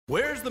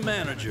Where's the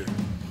manager?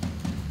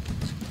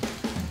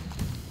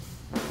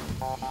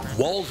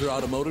 Walzer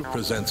Automotive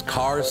presents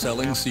Car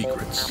Selling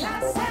Secrets.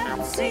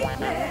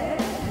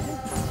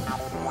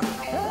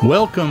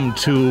 Welcome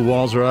to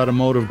Walzer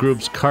Automotive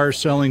Group's Car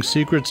Selling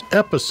Secrets,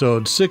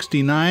 episode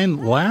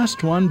 69,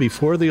 last one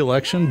before the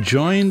election,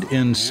 joined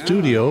in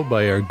studio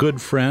by our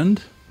good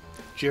friend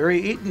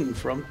Jerry Eaton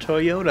from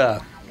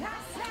Toyota.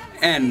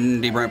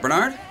 Andy Brant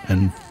Bernard.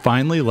 And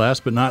finally,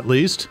 last but not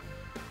least,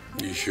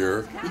 You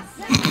sure?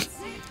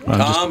 I'm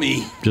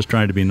Tommy. just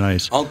trying to be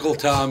nice. Uncle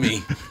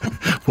Tommy.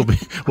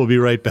 We'll be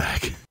right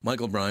back.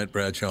 Michael Bryant,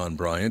 Bradshaw and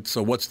Bryant.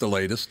 So what's the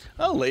latest?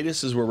 Well, the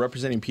latest is we're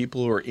representing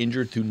people who are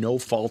injured through no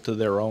fault of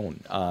their own.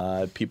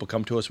 People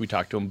come to us. We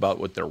talk to them about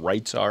what their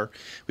rights are.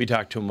 We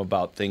talk to them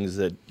about things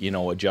that,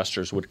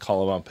 adjusters would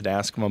call them up and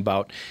ask them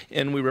about.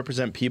 And we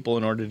represent people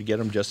in order to get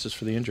them justice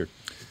for the injured.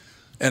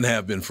 And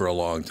have been for a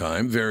long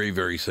time. Very,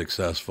 very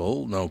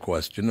successful, no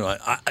question.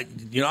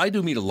 I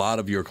do meet a lot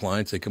of your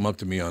clients. They come up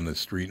to me on the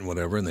street and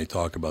whatever, and they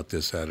talk about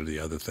this, that, or the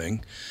other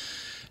thing.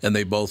 And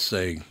they both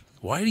say,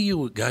 why do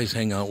you guys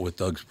hang out with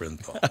Doug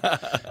Sprinthal?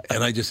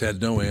 And I just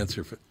had no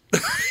answer for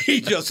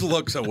He just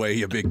looks away,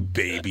 you big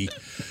baby.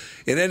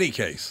 In any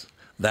case,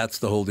 that's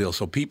the whole deal.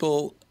 So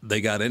people, they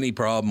got any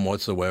problem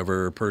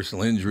whatsoever,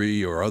 personal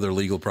injury or other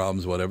legal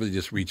problems, whatever, they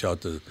just reach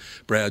out to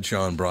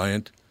Bradshaw and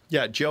Bryant.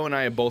 Yeah, Joe and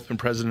I have both been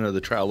president of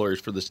the trial lawyers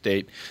for the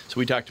state, so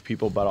we talk to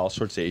people about all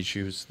sorts of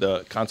issues.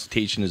 The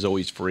consultation is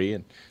always free,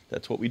 and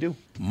that's what we do.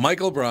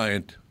 Michael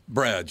Bryant,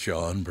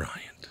 Bradshaw and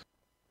Bryant.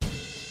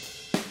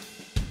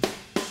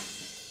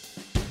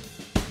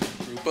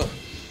 Krupa?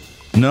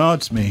 No,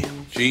 it's me.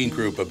 Gene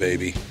Krupa,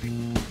 baby.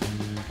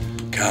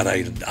 God,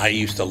 I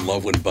used to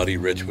love when Buddy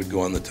Rich would go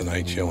on The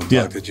Tonight Show and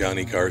talk to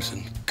Johnny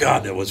Carson.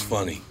 God, that was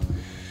funny.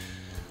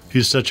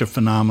 He's such a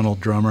phenomenal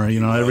drummer.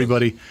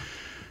 Everybody...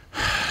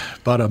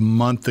 About a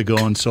month ago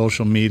on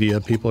social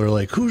media, people are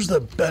like, who's the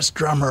best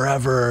drummer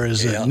ever?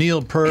 Is it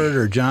Neil Peart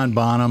or John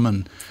Bonham?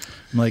 And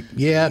I'm like,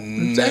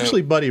 it's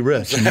actually Buddy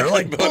Rich. And they're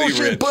like,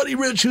 bullshit, Buddy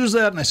Rich, who's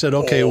that? And I said,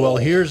 okay, well,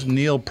 here's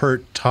Neil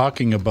Peart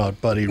talking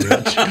about Buddy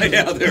Rich.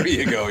 Yeah, there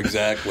you go,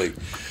 exactly.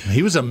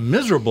 He was a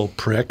miserable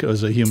prick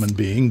as a human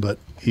being, but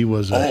he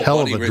was a hell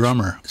Buddy of a Rich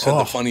drummer. Said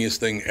the funniest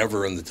thing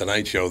ever on The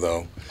Tonight Show,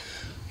 though.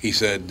 He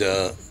said,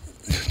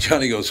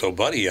 Johnny goes, so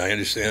Buddy, I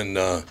understand...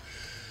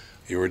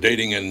 you were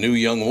dating a new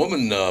young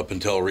woman up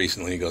until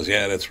recently. He goes,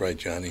 yeah, that's right,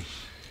 Johnny.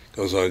 He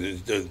goes,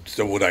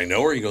 so would I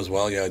know her? He goes,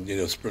 well, yeah,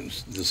 the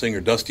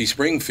singer Dusty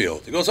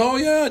Springfield. He goes, oh,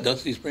 yeah,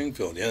 Dusty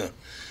Springfield, yeah.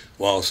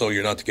 Well, so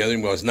you're not together?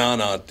 He goes, no,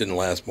 it didn't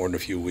last more than a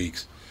few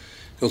weeks.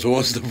 He goes, well,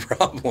 what's the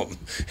problem?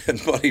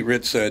 And Buddy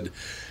Rich said,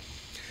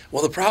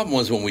 well, the problem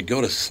was when we'd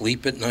go to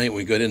sleep at night,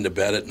 we'd get into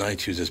bed at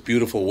night, she was this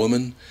beautiful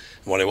woman.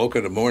 When I woke up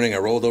in the morning, I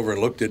rolled over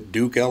and looked at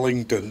Duke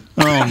Ellington.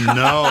 Oh,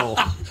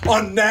 no.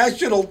 On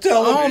national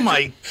television. Oh,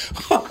 my.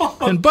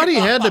 And Buddy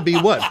had to be,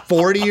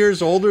 40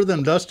 years older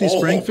than Dusty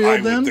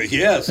Springfield then?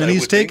 Yes. And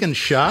he's taking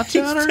shots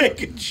at her? He's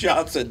taking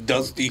shots at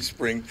Dusty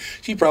Spring.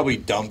 She probably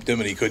dumped him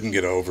and he couldn't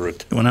get over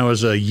it. When I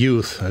was a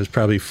youth, I was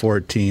probably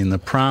 14, the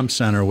Prom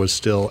Center was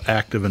still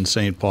active in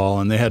St. Paul,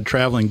 and they had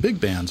traveling big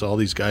bands. All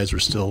these guys were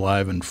still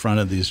alive in front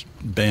of these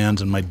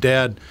bands. And my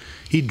dad,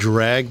 he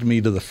dragged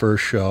me to the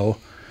first show.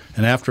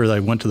 And after I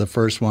went to the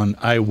first one,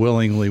 I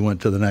willingly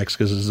went to the next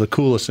because it's the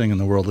coolest thing in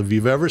the world. If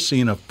you've ever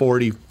seen a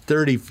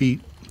 30-piece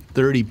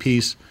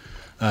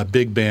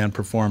big band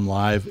perform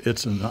live,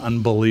 it's an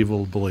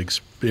unbelievable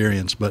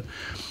experience. But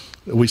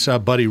we saw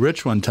Buddy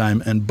Rich one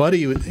time, and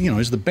Buddy,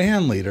 he's the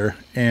band leader,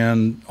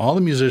 and all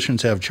the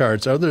musicians have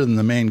charts. Other than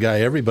the main guy,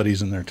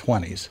 everybody's in their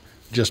 20s,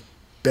 just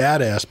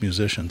badass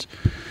musicians.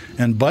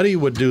 And Buddy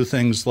would do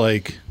things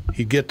like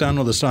he'd get done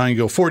with a song and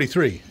go,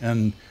 43,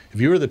 and if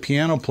you were the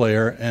piano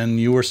player and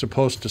you were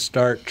supposed to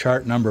start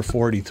chart number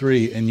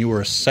 43 and you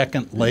were a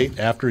second late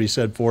after he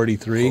said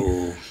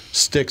 43,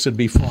 sticks would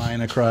be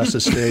flying across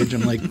the stage.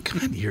 I'm like,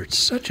 God, you're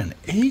such an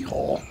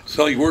a-hole.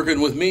 So you're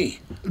working with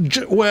me?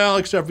 Well,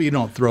 except for you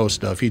don't throw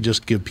stuff. You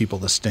just give people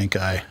the stink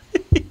eye.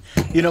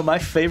 My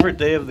favorite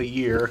day of the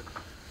year,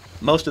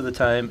 most of the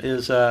time,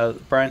 is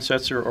Brian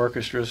Setzer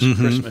Orchestra's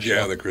Christmas show.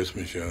 Yeah, the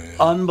Christmas show. Yeah.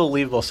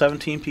 Unbelievable.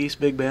 17-piece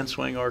big band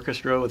swing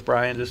orchestra with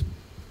Brian just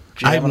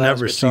I've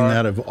never seen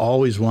that. I've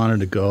always wanted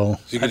to go.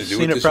 I've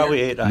seen it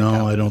probably 8 times.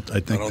 No, I don't. I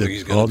think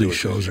that all these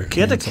shows are canceled. He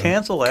had to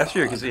cancel last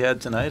year because he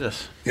had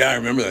tinnitus. Yeah, I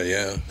remember that,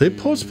 yeah. They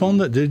postponed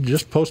that. They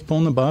just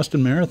postponed the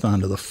Boston Marathon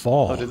to the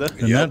fall. Oh, did they?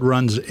 And that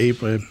runs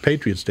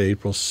Patriots Day,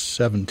 April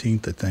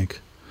 17th, I think.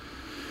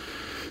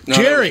 No,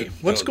 Jerry,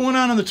 what's going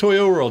on in the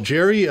Toyota world?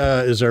 Jerry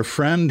is our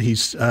friend. He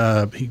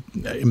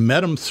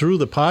met him through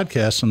the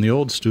podcast in the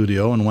old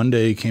studio, and one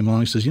day he came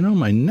along and says,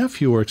 my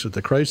nephew works at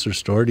the Chrysler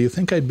store. Do you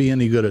think I'd be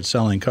any good at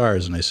selling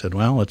cars? And I said,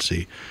 well, let's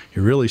see.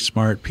 You're really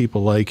smart.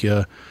 People like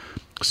you.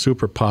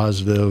 Super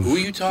positive. Who are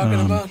you talking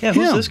about? Yeah,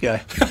 who's this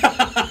guy?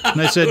 And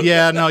I said,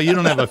 yeah, no, you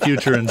don't have a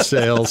future in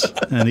sales.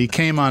 And he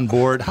came on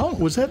board. How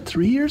was that,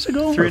 3 years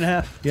ago?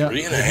 3.5. Yeah.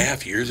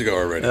 3.5 years ago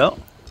already. Well,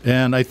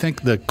 And I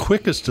think the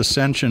quickest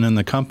ascension in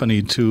the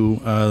company to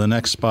the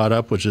next spot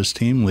up was just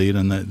team lead,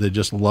 and they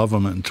just love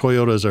them. And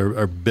Toyota's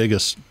our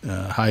biggest,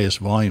 highest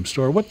volume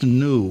store. What's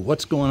new?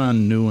 What's going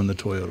on new in the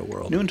Toyota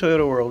world? New in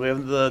Toyota world, we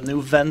have the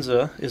new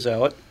Venza is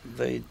out.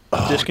 They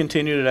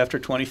discontinued it after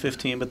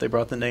 2015, but they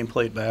brought the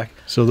nameplate back.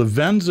 So the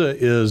Venza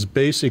is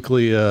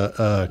basically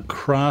a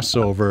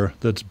crossover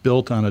that's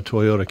built on a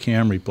Toyota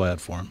Camry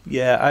platform.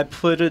 Yeah, I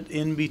put it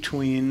in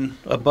between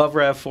above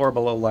RAV4,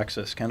 below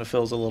Lexus. Kind of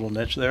fills a little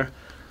niche there.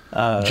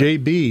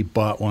 JB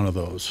bought one of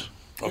those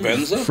A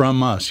Venza?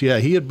 from us. Yeah,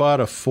 he had bought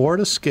a Ford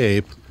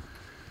Escape,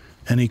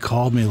 and he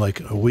called me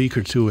like a week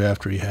or two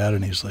after he had it,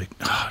 and he's like,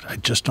 I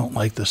just don't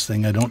like this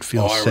thing. I don't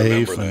feel I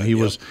safe. remember And that. he Yep,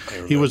 was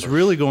I he was remember.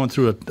 really going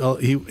through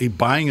he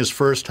buying his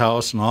first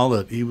house and all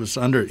that. He was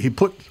he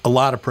put a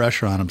lot of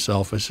pressure on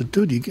himself. I said,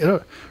 dude, you get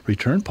a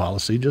return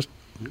policy. Just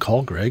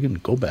call Greg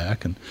and go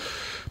back. And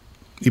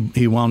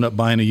he wound up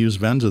buying a used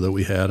Venza that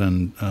we had,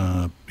 and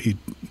he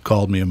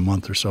called me a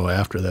month or so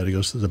after that. He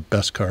goes, "This is the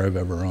best car I've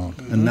ever owned."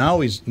 And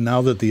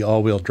now that the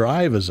all-wheel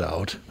drive is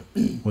out,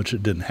 which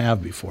it didn't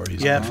have before,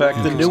 he's Yeah, in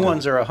fact, the new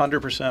ones are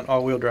 100%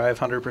 all-wheel drive,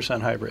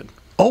 100% hybrid.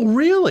 Oh,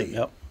 really?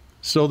 Yep.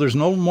 So there's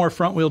no more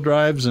front-wheel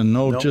drives and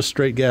no Nope. just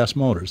straight gas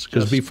motors,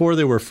 because Just- before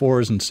they were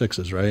 4s and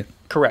 6s, right?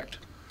 Correct.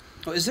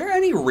 Well, is there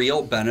any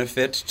real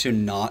benefit to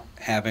not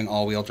having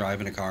all-wheel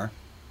drive in a car?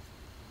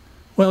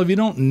 Well, if you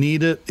don't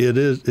need it,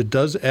 it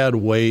does add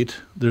weight.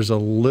 There's a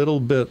little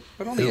bit,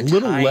 But only a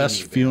little tiny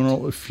less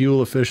bit.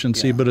 fuel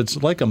efficiency, Yeah. but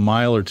it's like a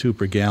mile or two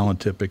per gallon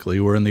typically.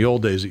 Where in the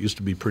old days it used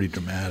to be pretty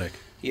dramatic.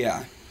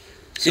 Yeah.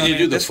 Can you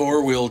do the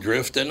four-wheel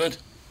drift in it?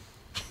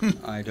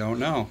 I don't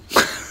know.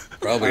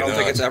 Probably I don't not.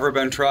 think it's ever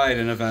been tried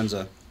in a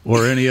Venza.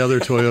 Or any other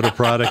Toyota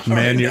product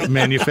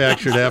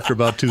manufactured after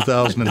about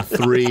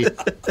 2003.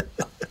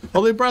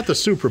 Well, they brought the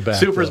Supra back.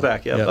 Super's though.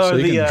 back, yeah. so Oh,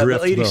 you can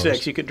drift the 86,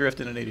 those. you could drift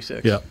in an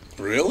 86. Yeah.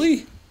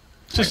 Really?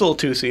 It's just a little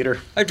two-seater.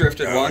 I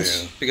drifted Oh,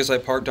 once yeah. because I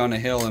parked on a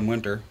hill in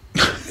winter.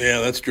 Yeah,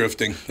 that's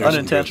drifting. There's some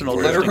Unintentional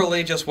drifting for you.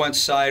 Literally just went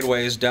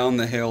sideways down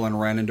the hill and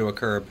ran into a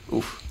curb.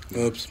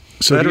 Oops.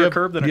 So Better do you a have,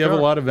 curb than do a you have a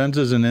car. lot of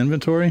Venzas in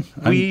inventory?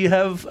 We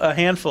have a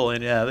handful,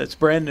 and yeah, it's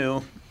brand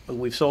new.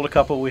 We've sold a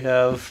couple. We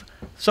have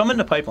some in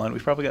the pipeline.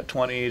 We've probably got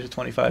 20 to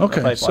 25 in Okay,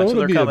 the pipeline, so so it'll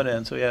they're be coming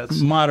in. So yeah, it's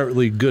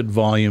Moderately good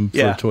volume for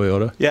Yeah.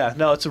 Toyota. yeah,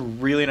 no, it's a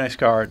really nice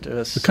car. What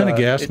What kind of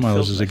gas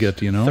mileage does it get,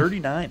 do you know?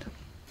 39.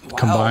 Wow.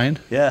 Combined?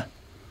 Yeah,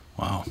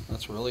 Wow.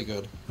 That's really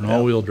good. An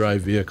all-wheel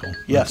drive vehicle.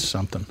 Yes. That's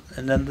something.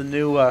 and then the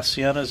new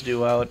Sienna's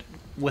due out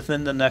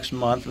within the next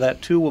month.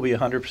 That too will be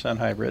 100%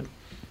 hybrid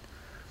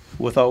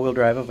with all-wheel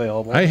drive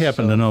available. I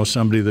happen so- to know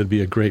somebody that'd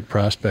be a great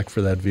prospect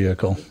for that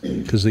vehicle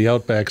because the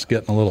Outback's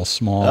getting a little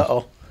small.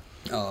 Uh-oh.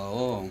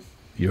 Oh.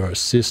 Your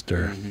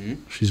sister. Mm-hmm.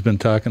 She's been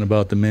talking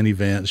about the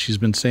minivan. She's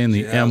been saying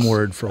the Yes. M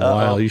word for a Uh-oh.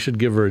 while. You should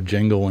give her a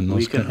jingle when We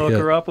those can kind hook hit.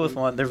 her up with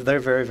one. They're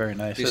very, very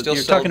nice. You still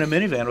You're sell- talking a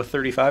minivan with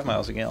 35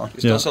 miles a gallon. You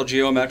still Yeah. sell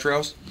Geo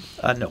Metros?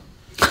 No.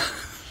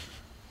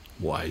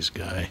 Wise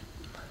guy.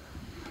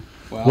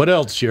 Wow. What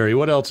else, Jerry?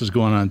 What else is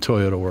going on in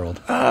Toyota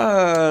world?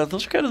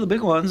 Those are kind of the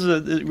big ones.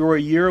 We're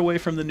a year away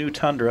from the new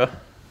Tundra.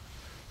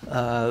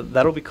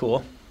 That'll be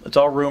cool. It's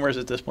all rumors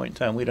at this point in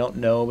time. We don't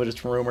know, but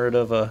it's rumored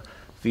of a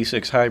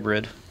V6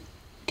 hybrid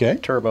Okay.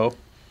 turbo.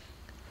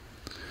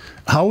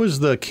 How is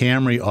the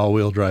Camry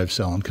all-wheel drive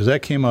selling? Because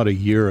that came out a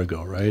year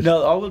ago, right?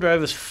 No, all-wheel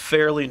drive is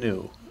fairly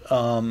new.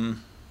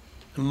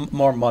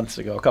 More months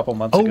ago, a couple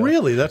months Oh, ago.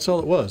 really? That's all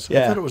it was? I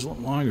Yeah. thought it was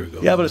longer ago.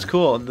 Yeah, but it's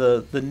cool. And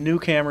the new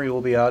Camry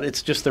will be out.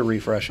 It's just the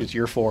refresh. It's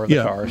year 4 of the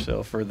Yeah. car.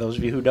 So for those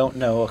of you who don't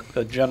know,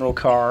 a general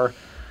car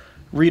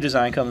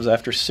redesign comes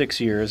after 6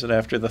 years, and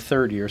after the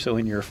third year, so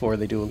in year 4,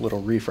 they do a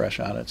little refresh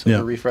on it. So Yeah.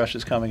 the refresh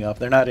is coming up.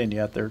 They're not in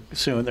yet. They're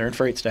soon. They're in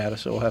freight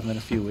status, so we'll have them in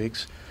a few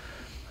weeks.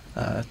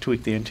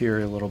 Tweak the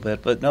interior a little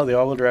bit. But no, the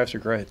all-wheel drives are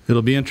great.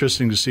 It'll be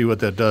interesting to see what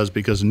that does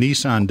because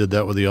Nissan did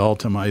that with the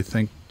Altima, I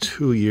think,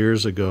 2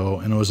 years ago,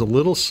 and it was a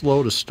little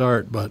slow to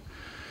start, but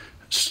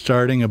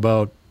starting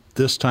about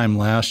this time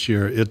last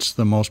year, it's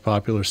the most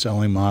popular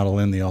selling model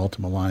in the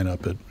Altima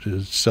lineup.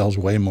 It sells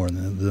way more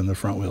than the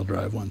front-wheel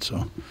drive one.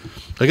 So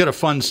I got a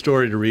fun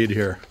story to read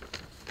here.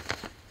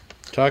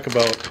 Talk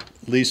about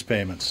lease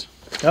payments.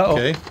 Uh-oh.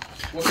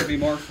 What Okay. could be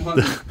more fun?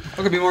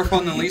 What could be more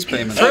fun than lease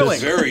payments? That Thrilling.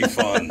 is very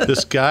fun.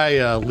 This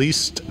guy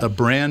leased a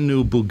brand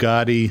new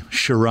Bugatti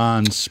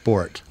Chiron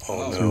Sport.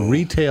 Oh, It's a no.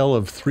 retail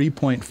of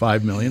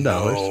 $3.5 million.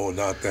 No,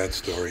 not that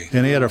story.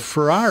 And he had a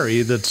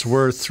Ferrari that's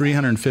worth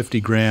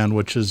 $350,000,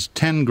 which is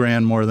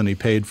 $10,000 more than he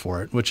paid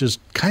for it, which is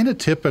kind of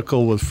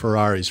typical with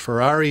Ferraris.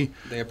 Ferrari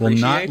They will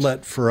not appreciate?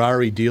 let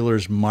Ferrari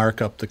dealers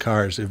mark up the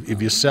cars.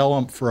 If you sell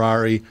a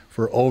Ferrari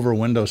for over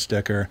window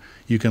sticker,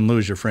 you can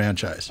lose your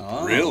franchise.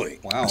 Oh, Really?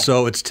 Wow.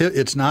 So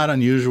it's not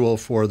unusual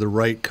for the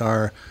right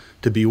car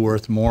to be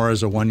worth more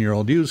as a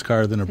one-year-old used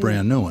car than a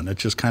brand new one.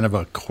 It's just kind of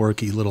a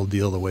quirky little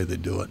deal the way they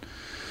do it.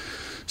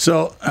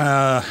 So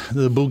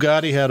the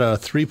Bugatti had a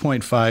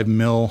 3.5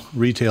 mil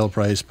retail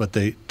price, but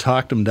they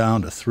talked them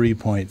down to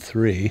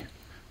 3.3.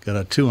 Got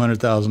a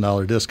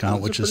 $200,000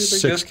 discount, That's a which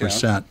is pretty big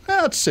 6%.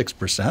 Well, it's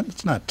 6%.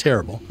 It's not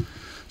terrible.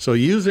 So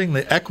using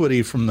the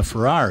equity from the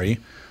Ferrari,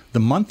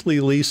 the monthly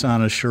lease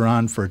on a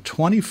Chiron for a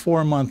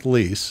 24-month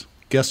lease,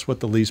 guess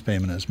what the lease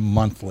payment is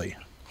monthly?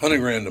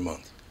 $100,000 a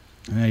month.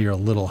 You're a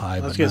little high, I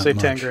was but going not to say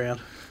much. 10 grand.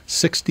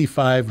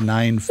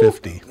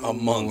 $65,950, A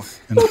month.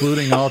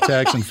 including all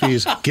tax and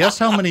fees. Guess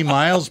how many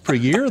miles per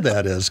year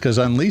that is? Because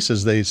on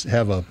leases they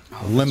have a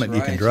limit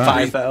you can right.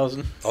 drive.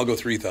 5,000. I'll go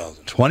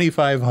 3,000.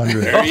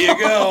 2,500. There you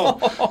go.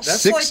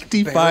 That's like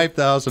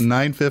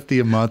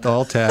 $65,950 a month,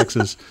 all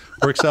taxes.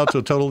 Works out to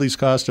a total lease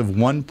cost of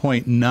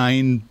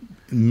 $1.9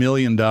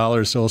 million.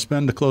 So he'll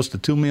spend close to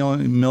 $2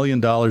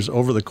 million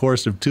over the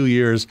course of 2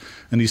 years,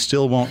 and he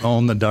still won't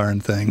own the darn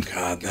thing.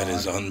 God, that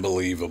is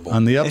unbelievable.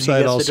 On the he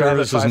upside, gets all to drive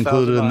it service is 5,000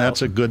 included, and miles.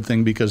 that's a good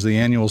thing because the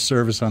annual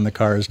service on the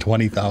car is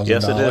 $20,000.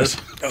 Yes, it is.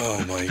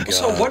 Oh, my God.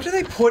 So what do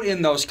they put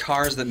in those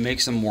cars that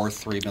makes them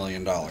worth $3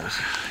 million?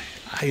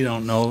 I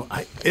don't know.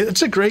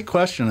 It's a great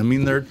question. I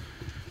mean, they're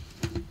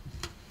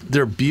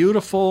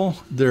beautiful,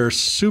 they're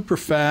super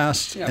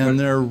fast, Yeah, and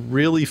but- they're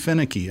really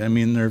finicky. I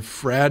mean, they're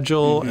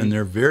fragile and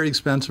they're very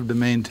expensive to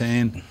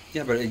maintain.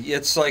 Yeah, but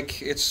it's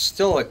like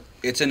it's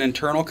an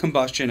internal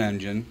combustion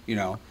engine.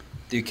 You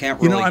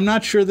can't You really. know, I'm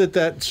not sure that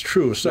that's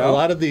true. So a No?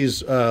 lot of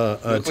these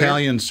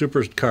Italian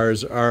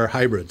supercars are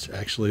hybrids,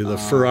 actually. The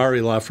Ferrari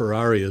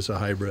LaFerrari is a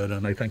hybrid,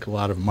 and I think a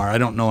lot of them are. I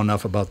don't know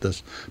enough about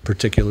this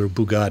particular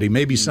Bugatti.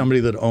 Maybe somebody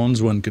that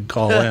owns one could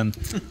call in.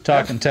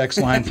 Talk and text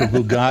line for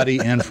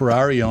Bugatti and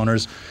Ferrari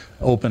owners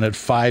open at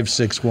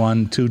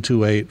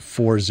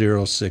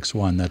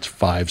 561-228-4061. That's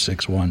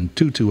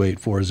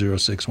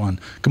 561-228-4061.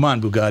 Come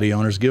on, Bugatti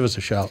owners, give us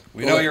a shout.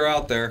 we know you're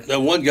out there.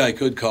 That one guy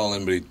could call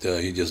him, but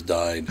he just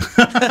died.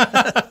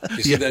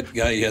 You see that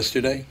guy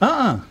yesterday?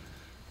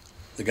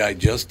 The guy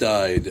just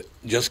died,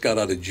 just got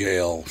out of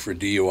jail for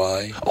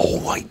DUI.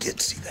 Oh, I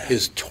did see that.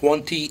 His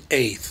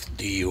 28th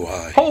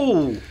DUI.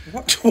 Oh,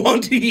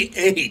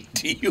 28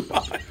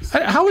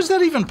 DUIs. How is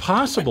that even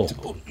possible?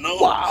 No.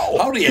 Wow.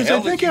 How do you Because I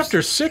hell think did you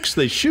after 6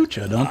 they shoot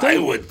you, don't I they?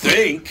 would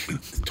think.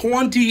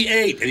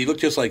 28. And he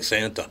looked just like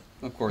Santa.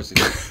 Of course he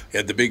did. He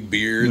had the big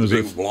beard, Was the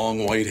it big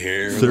long white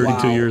hair.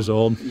 32 years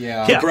old.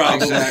 Yeah,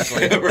 Probably,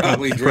 exactly.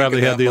 probably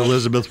Probably had the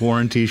Elizabeth. Elizabeth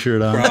Warren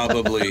T-shirt on.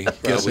 Probably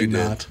Guessing did.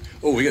 not.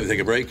 Oh, we got to take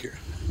a break here.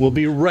 We'll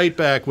be right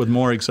back with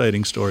more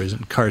exciting stories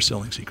and car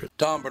selling secrets.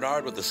 Tom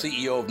Bernard with the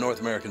CEO of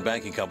North American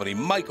Banking Company,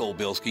 Michael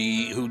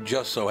Bilski, who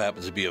just so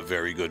happens to be a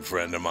very good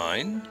friend of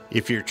mine.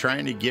 If you're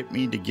trying to get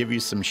me to give you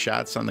some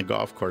shots on the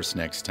golf course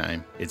next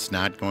time, it's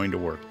not going to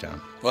work,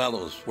 Tom. Well,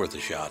 it was worth a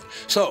shot.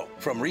 So,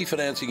 from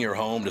refinancing your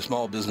home to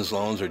small business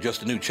loans or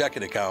just a new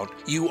checking account,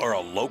 you are a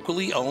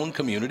locally owned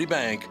community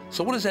bank.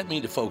 So what does that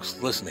mean to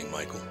folks listening,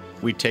 Michael?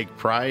 We take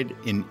pride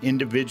in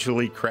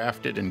individually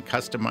crafted and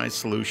customized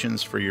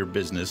solutions for your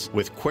business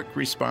with quick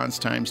response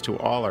times to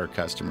all our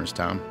customers,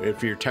 Tom.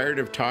 If you're tired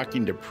of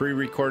talking to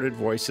pre-recorded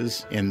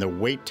voices and the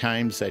wait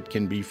times that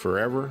can be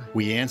forever,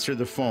 we answer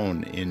the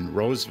phone in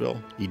Roseville,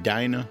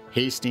 Edina,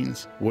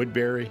 Hastings,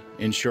 Woodbury,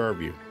 and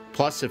Shoreview.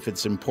 Plus, if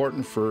it's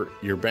important for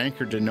your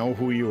banker to know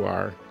who you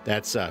are,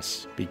 that's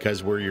us,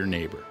 because we're your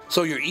neighbor.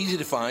 So you're easy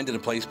to find and a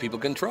place people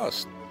can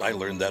trust. I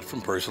learned that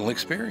from personal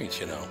experience,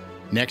 you know.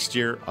 Next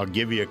year, I'll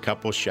give you a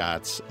couple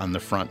shots on the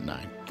front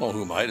nine. Well,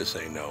 who am I to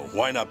say no?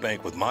 Why not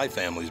bank with my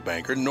family's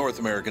banker, North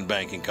American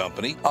Banking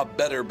Company, a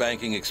better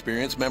banking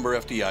experience, member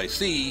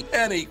FDIC,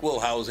 and equal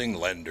housing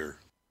lender.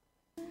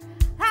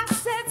 I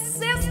said,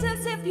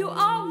 sisters, if you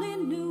only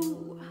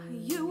knew,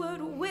 you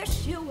would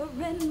wish you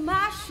were in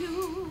my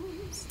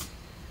shoes.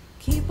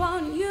 Keep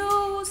on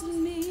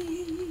using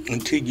me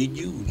Until you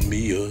use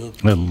me up.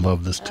 I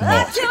love this tune.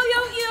 until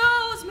you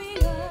use me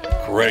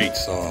up. Great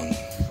song.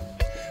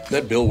 Is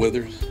that Bill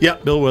Withers? Yeah,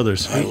 Bill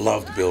Withers. I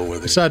loved Bill I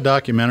Withers. saw a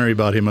documentary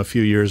about him a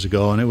few years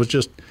ago, and it was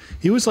just,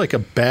 he was like a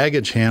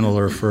baggage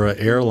handler for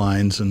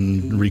airlines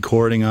and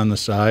recording on the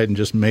side and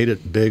just made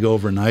it big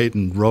overnight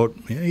and wrote.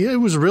 Yeah,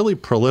 it was really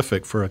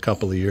prolific for a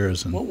couple of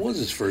years. And What was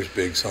his first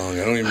big song?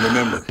 I don't even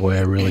remember. boy,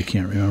 I really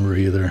can't remember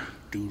either.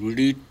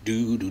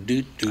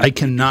 I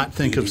cannot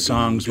think of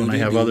songs when I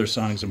have other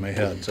songs in my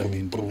head. So, I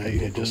mean,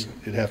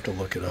 you'd have to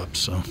look it up.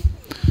 So,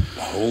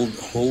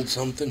 Hold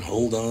something,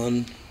 hold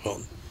on.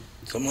 Well,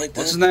 something like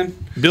that. What's his name?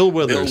 Bill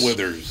Bill Withers.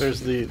 Withers.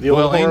 there's the old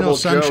Well, Ain't No horrible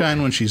Sunshine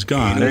joke. When She's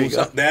Gone. There you go.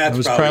 That That's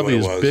was probably probably what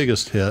his it was.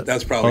 biggest hit.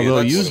 That's probably-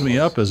 Although that's Use what it Me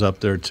was. Up is up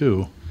there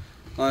too.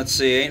 Let's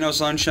see. Ain't No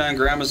Sunshine,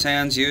 Grandma's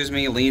Hands, Use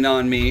Me, Lean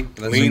on Me.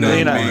 That's Lean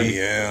another on on one. Me,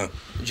 yeah.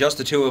 Just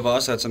the Two of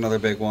Us, that's another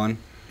big one.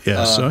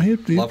 Yeah, so he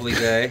Lovely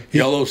Day.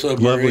 Yellow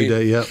Submarine. Lovely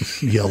Day, yep.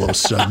 Yellow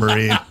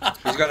Submarine.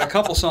 He's got a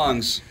couple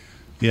songs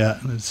Yeah,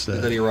 it's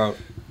that he wrote.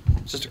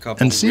 Just a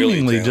couple. and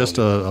seemingly really just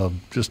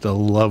a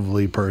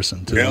lovely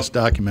person too. Yep. This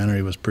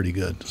documentary was pretty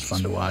good. It's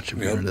fun to watch if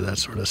you're Yep. into that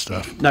sort of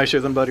stuff. Nicer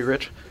than Buddy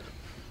Rich.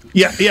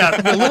 Yeah,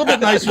 a little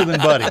bit nicer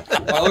than Buddy.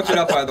 Well, I looked it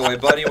up, by the way.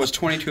 Buddy was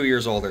 22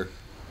 years older.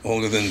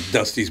 Older than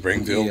Dusty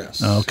Springfield.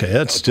 Yes. Okay,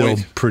 that's still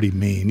 20 pretty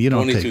mean. You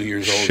don't 22 take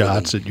years older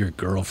shots than- at your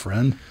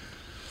girlfriend.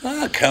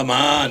 Ah, come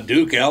on,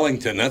 Duke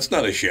Ellington. That's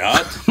not a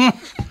shot.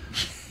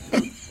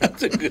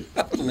 That's a good.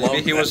 I love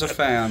Maybe he was a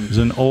fan. He's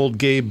an old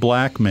gay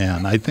black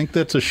man. I think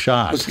that's a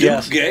shot. Was he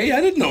Yes. gay?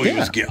 I didn't know he Yeah.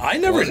 was gay. I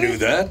never knew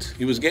that.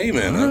 He was gay,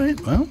 man. All right,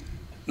 well,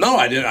 No,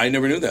 I didn't. I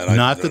never knew that.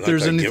 not that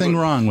there's anything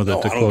wrong with it,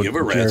 to I don't quote give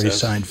a rat's Jerry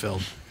ass.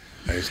 Seinfeld.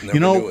 I just never You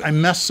knew know, it. I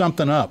messed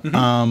something up.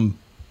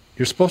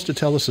 You're supposed to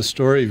tell us a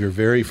story of your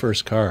very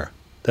first car.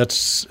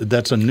 That's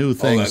a new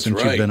thing that's since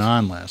right. you've been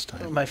on last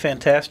time. My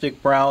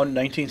fantastic brown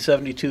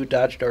 1972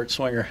 Dodge Dart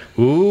Swinger.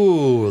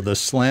 Ooh, the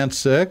Slant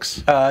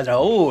 6?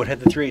 No, it had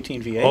the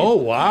 318 V8. Oh,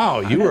 wow.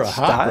 You were a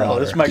hot Style. rodder.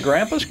 This is my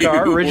grandpa's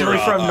car, You originally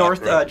were a from hot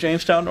rodder.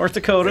 Jamestown, North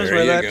Dakota, is There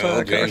where you that go,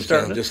 car Jamestown,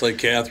 started. just like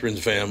Catherine's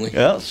family.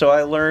 Yeah, so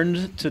I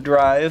learned to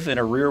drive in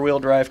a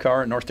rear-wheel drive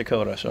car in North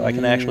Dakota, so I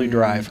can actually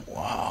drive.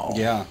 Wow.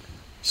 Yeah.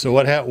 So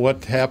what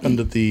happened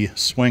at the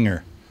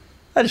Swinger?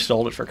 I just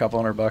sold it for a couple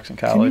 $100 in Can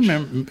college.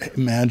 you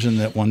imagine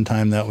that one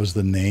time that was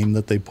the name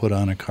that they put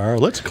on a car?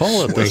 Let's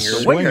call it the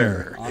Swinger.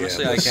 Swinger.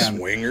 Honestly, yeah, I the can.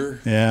 Swinger.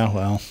 Yeah,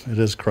 well, it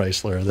is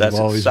Chrysler. They've That's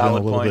a always been a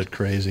solid little point. bit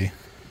crazy.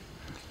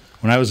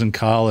 When I was in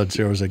college,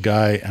 there was a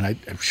guy, and I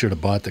should have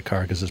bought the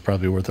car because it's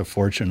probably worth a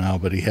fortune now,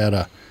 but he had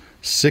a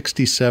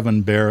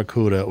 67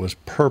 Barracuda. It was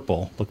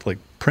purple, looked like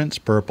Prince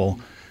purple,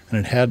 and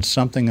it had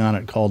something on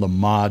it called a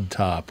mod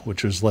top,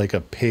 which was like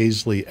a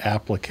paisley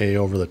applique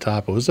over the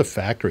top. It was a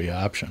factory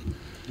option.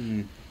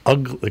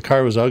 The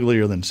car was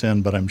uglier than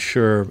sin, but I'm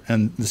sure,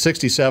 and the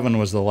 67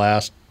 was the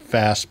last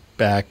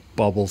fastback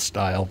bubble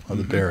style of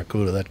the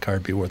Barracuda. That car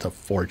would be worth a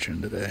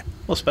fortune today.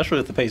 Well, especially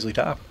with the Paisley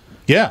top.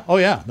 Yeah. Oh,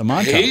 yeah. The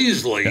mod top.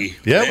 Paisley.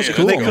 Yeah, it was Man,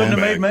 cool. They that's couldn't have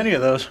going made back. many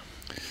of those.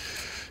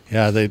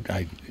 Yeah,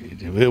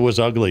 it was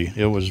ugly.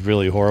 It was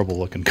really horrible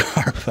looking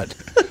car,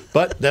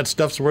 but that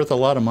stuff's worth a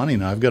lot of money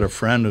now. I've got a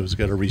friend who's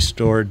got a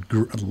restored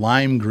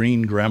lime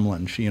green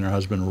Gremlin. She and her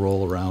husband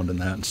roll around in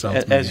that in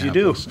South As you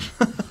do.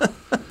 Minneapolis.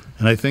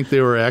 And I think they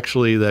were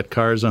actually, that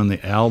car's on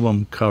the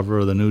album cover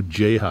of the new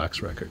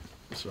Jayhawks record.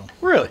 So,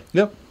 Really?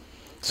 yep.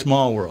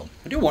 Small world.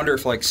 I do wonder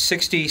if, like,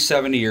 60,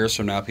 70 years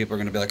from now, people are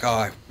going to be like, oh,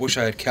 I wish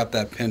I had kept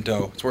that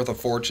Pinto. It's worth a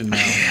fortune now.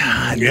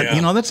 Yeah.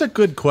 You know, that's a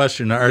good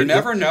question. You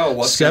never know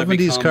what's gonna 70s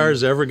become-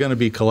 cars ever going to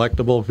be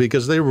collectible?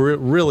 Because they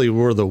really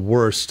were the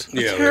worst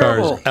Yeah,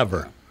 Terrible. cars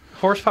ever.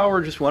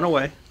 Horsepower just went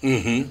away.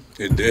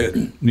 It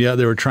did. Yeah,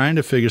 they were trying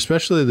to figure,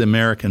 especially the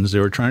Americans, they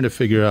were trying to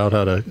figure out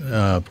how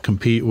to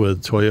compete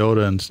with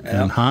Toyota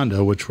and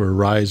Honda, which were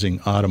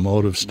rising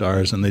automotive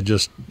stars, and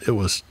it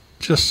was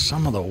just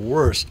some of the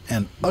worst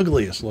and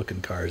ugliest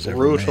looking cars ever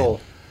Brutal.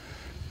 made.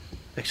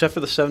 Except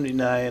for the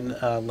 79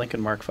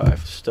 Lincoln Mark V.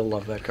 Still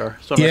love that car.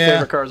 It's one of my Yeah.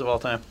 favorite cars of all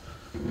time.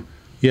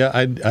 Yeah,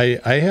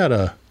 I had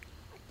a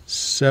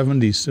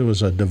 70s, it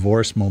was a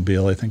divorce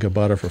mobile. I think I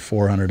bought it for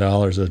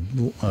 $400.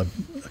 A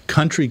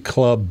country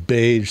club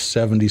beige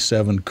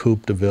 77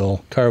 Coupe de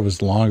Ville. Car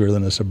was longer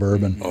than a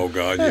Suburban. Oh,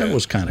 God, Yeah, yeah. it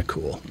was kind of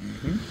cool.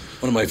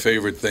 One of my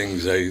favorite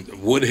things,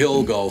 Wood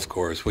Hill Golf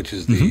Course, which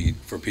is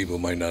for people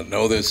who might not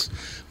know this,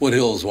 Wood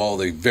Hill is all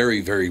the very,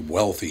 very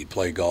wealthy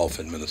play golf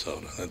in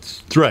Minnesota.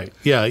 That's right.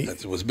 Yeah.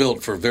 It was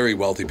built for very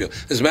wealthy people.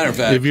 As a matter of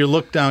fact, If you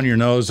look down your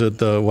nose at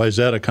the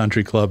Wayzata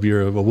Country Club,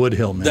 you're a Wood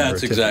Hill member.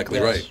 that's exactly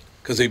Yes. right.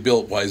 Because they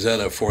built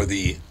Wayzata for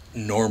the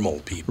normal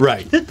people.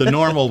 Right. The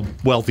normal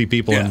wealthy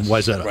people in Yes,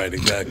 Wayzata. Right,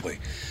 exactly.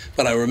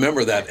 But I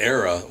remember that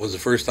era was the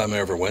first time I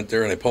ever went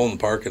there, and I pull in the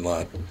parking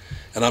lot,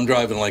 and I'm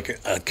driving like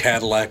a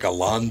Cadillac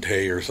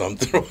Alante or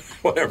something,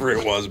 whatever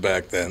it was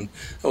back then.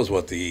 That was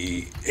what,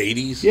 the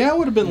 80s? Yeah, it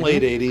would have been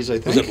late 80s, I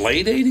think. Was it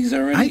late 80s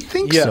already? I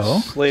think Yes.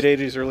 so. Late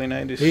 80s, early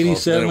 90s.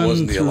 87 Then it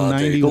wasn't the through Alante.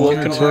 91. The little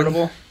Yeah.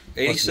 convertible.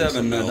 87,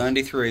 something else.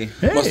 93.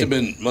 Hey, Must have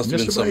been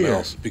Mr. something Bayer.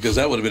 else, because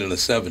that would have been in the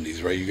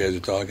 70s, right? You guys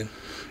are talking?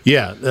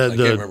 Yeah, I can't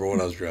remember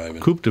what I was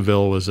driving. Coupe de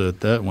Ville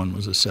that one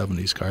was a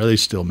 70s car. They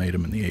still made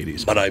them in the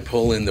 80s. But I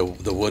pull in the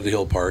Wood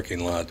Hill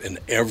parking lot, and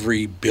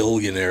every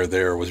billionaire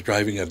there was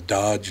driving a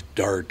Dodge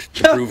Dart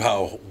to prove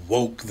how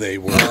woke they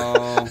were.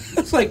 Oh.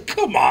 It's like,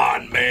 come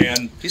on, man.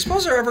 Do you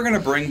suppose they're ever going to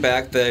bring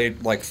back the,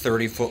 like,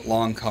 30-foot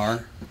long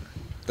car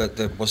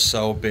that was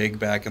so big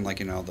back in, like,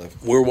 you know, the...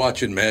 We're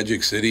watching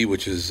Magic City,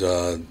 which is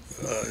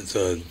it's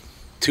a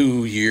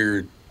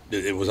 2-year.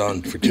 It was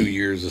on for 2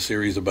 years. A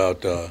series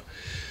about the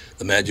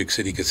Magic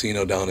City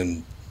Casino down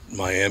in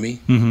Miami.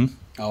 Mm-hmm.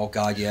 Oh,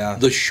 God, yeah.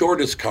 The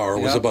shortest car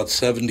was Yep. about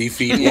 70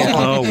 feet Yeah.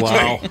 long. Oh,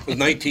 wow. It was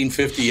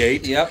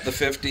 1958. Yep, the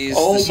 50s,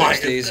 Oh the my!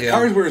 60s, The yeah.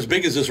 cars were as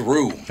big as this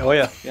room. Oh,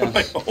 yeah. Yeah.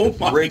 Like, oh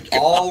my!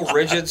 All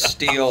rigid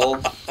steel.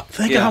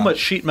 Think Yeah. of how much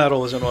sheet metal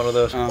was in one of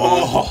those.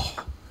 Oh,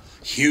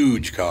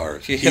 huge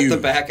cars. If you hit the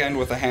Huge. back end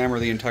with a hammer,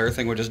 the entire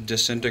thing would just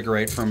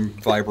disintegrate from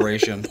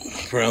vibration.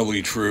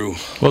 Probably true.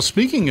 Well,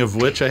 speaking of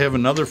which, I have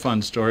another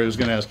fun story. I was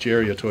going to ask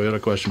Jerry a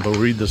Toyota question, but we'll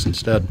read this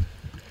instead.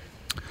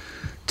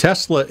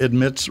 Tesla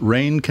admits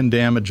rain can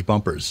damage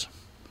bumpers.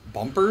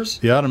 Bumpers?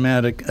 The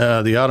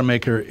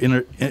automaker,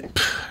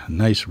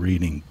 nice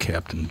reading,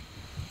 Captain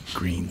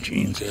Green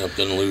Jeans,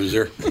 Captain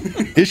Loser.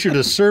 issued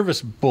a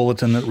service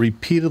bulletin that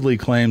repeatedly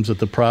claims that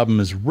the problem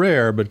is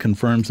rare, but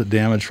confirms that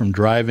damage from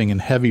driving in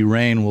heavy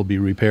rain will be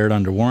repaired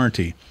under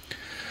warranty.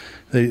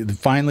 They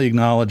finally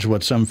acknowledged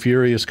what some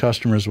furious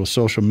customers with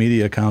social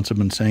media accounts have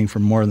been saying for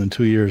more than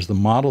 2 years. The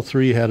Model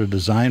 3 had a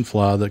design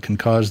flaw that can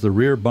cause the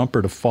rear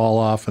bumper to fall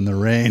off in the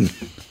rain.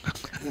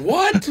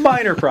 What?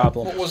 Minor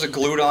problem. What was it,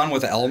 glued on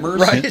with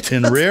Elmer's? Right.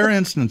 In rare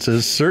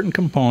instances, certain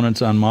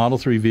components on Model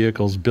 3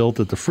 vehicles built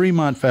at the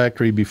Fremont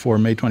factory before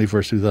May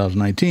 21st,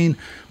 2019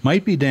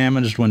 might be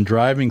damaged when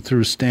driving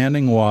through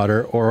standing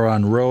water or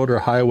on road or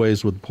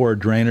highways with poor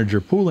drainage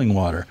or pooling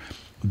water.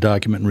 The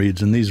document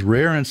reads, in these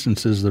rare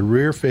instances, the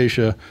rear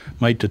fascia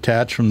might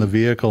detach from the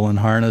vehicle and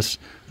harness,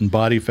 and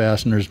body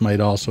fasteners might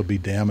also be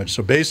damaged.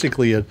 So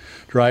basically, you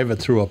drive it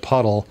through a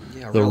puddle,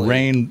 the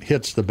rain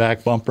hits the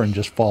back bumper and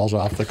just falls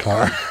off the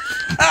car.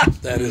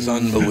 That is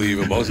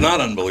unbelievable. It's not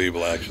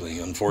unbelievable, actually,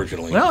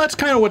 unfortunately. Well, that's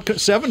kind of what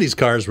 70s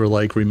cars were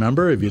like,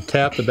 remember? If you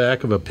tap the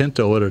back of a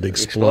Pinto, it would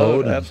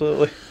explode.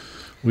 Absolutely.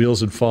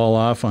 Wheels would fall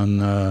off on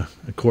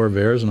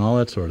Corvairs and all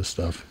that sort of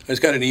stuff. I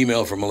just got an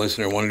email from a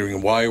listener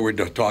wondering why we're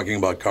talking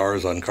about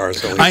cars on Car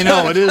Selling. I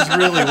know, it is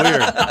really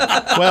weird.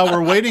 Well,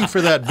 we're waiting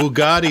for that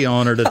Bugatti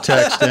owner to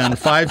text in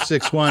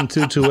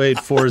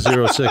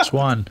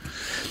 561-228-4061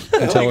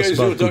 and tell us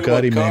about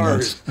Bugatti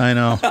maintenance. I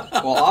know.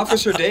 Well,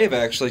 Officer Dave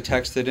actually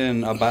texted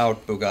in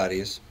about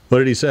Bugattis, What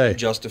did he say?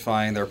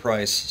 justifying their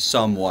price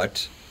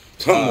somewhat.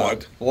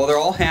 Somewhat. Well, they're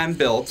all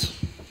hand-built,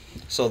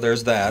 so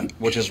there's that,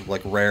 which is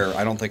like rare.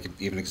 I don't think it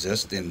even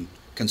exists in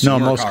consumer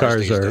No, most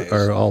cars these days.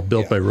 are all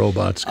built by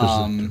robots.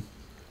 And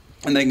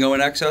they can go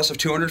in excess of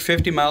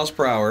 250 miles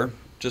per hour,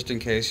 just in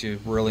case you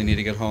really need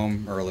to get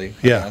home early,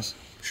 I guess.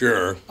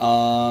 Sure.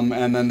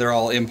 And then they're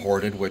all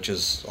imported, which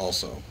is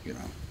also,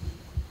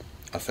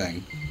 a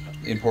thing.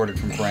 Imported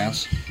from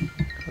France.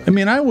 I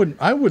mean, I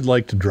would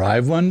like to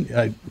drive one.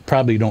 I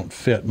probably don't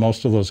fit.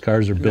 Most of those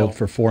cars are built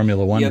for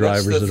Formula One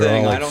drivers that are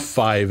all like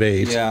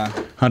 5'8",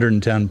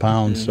 110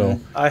 pounds. So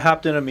I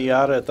hopped in a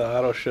Miata at the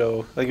auto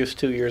show. I think it was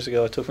 2 years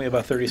ago. It took me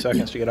about 30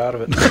 seconds to get out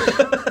of it.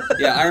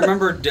 Yeah, I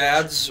remember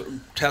Dad's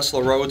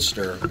Tesla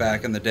Roadster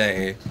back in the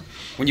day.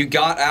 When you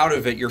got out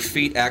of it, your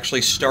feet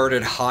actually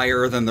started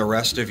higher than the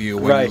rest of you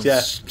when you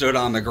stood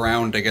on the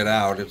ground to get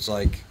out. It's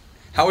like,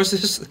 how is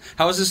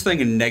this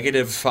thing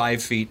negative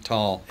 5 feet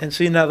tall? And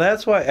see, now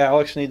that's why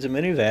Alex needs a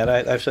minivan.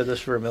 I've said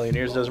this for a million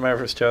years. Doesn't matter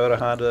if it's Toyota,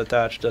 Honda,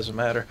 Dodge, doesn't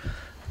matter.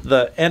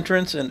 The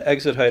entrance and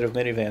exit height of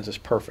minivans is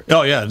perfect.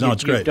 Oh yeah, no,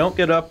 it's great. You don't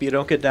get up, you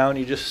don't get down,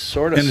 you just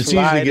sort of and it's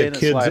slide easy to in get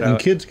kids, and slide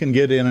out. kids can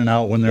get in and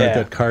out when they're at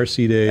that car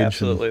seat age.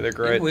 Absolutely, they're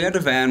great. We had a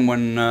van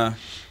when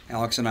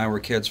Alex and I were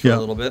kids for a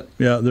little bit.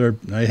 Yeah,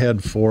 I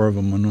had 4 of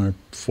them when our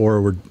 4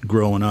 were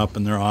growing up,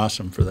 and they're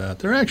awesome for that.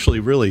 They're actually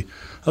really,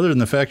 other than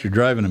the fact you're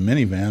driving a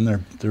minivan,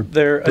 they're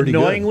pretty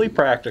annoyingly good.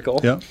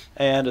 practical. Yeah.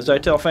 And as I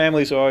tell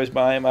families who always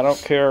buy them, I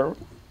don't care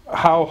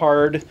how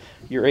hard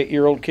your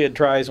 8-year-old kid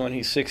tries when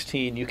he's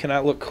 16. You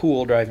cannot look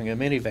cool driving a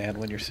minivan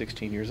when you're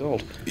 16 years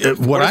old.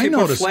 What if you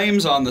put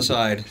flames on the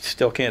side?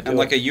 Still can't do and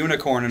it. like a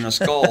unicorn in a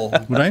skull.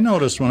 What I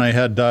noticed when I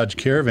had Dodge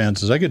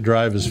Caravans is I could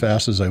drive as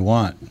fast as I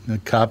want. The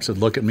cops would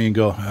look at me and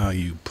go, "Oh,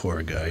 you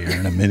poor guy, you're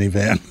in a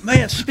minivan."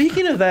 Man,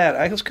 speaking of that,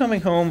 I was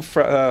coming home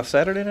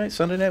Saturday night,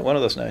 Sunday night, one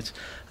of those nights,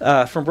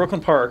 from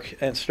Brooklyn Park,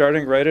 and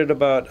starting right at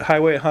about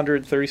Highway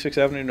 100, 36th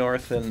Avenue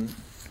North in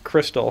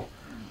Crystal,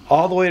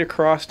 all the way to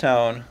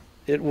Crosstown.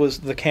 It was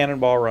the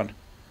Cannonball Run.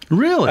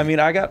 Really? I mean,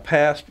 I got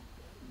passed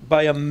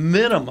by a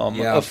minimum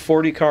of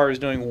 40 cars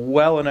doing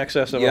well in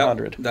excess of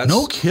 100. That's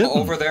no kidding.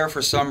 Over there,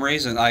 for some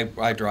reason,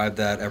 I drive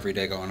that every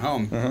day going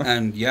home.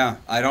 And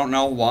I don't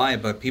know why,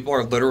 but people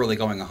are literally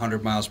going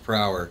 100 miles per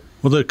hour.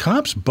 Well, the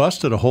cops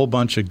busted a whole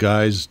bunch of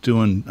guys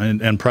doing,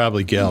 and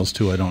probably gals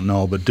too, I don't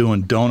know, but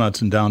doing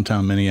donuts in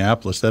downtown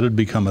Minneapolis. That had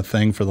become a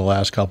thing for the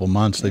last couple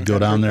months. They'd go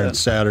down there on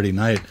Saturday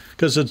night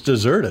because it's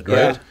deserted,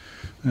 right?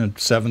 And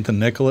 7th and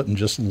Nicollet and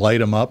just light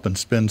them up and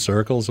spin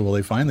circles. Well,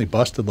 they finally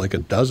busted like a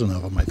dozen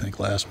of them, I think,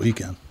 last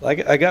weekend.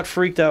 I got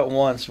freaked out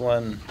once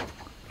when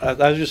I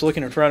was just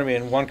looking in front of me,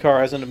 and one car,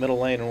 I was in the middle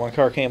lane, and one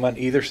car came on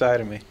either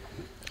side of me.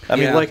 I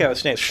mean, like I was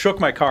standing, shook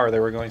my car. They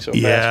were going so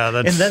fast.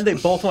 And then they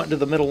both went into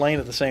the middle lane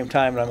at the same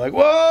time, and I'm like,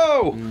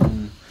 whoa!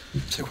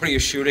 So what, are you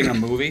shooting a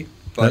movie?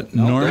 But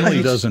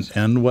normally doesn't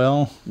end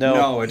well.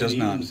 No, it does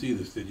not. You didn't see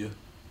this, did you?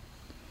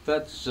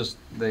 That's just,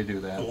 they do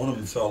that. One of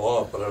them fell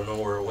off, but I don't know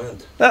where it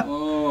went.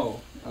 Oh,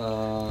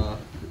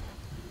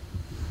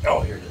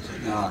 here it is.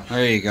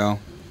 There you go.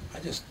 I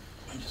just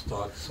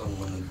thought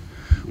someone...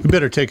 We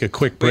better take a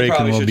quick break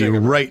and we'll be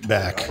right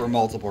back. For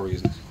multiple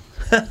reasons.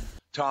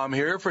 Tom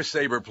here for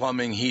Sabre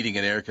Plumbing, Heating,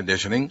 and Air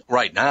Conditioning.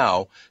 Right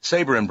now,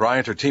 Sabre and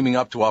Bryant are teaming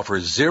up to offer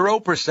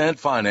 0%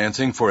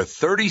 financing for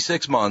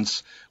 36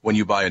 months when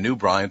you buy a new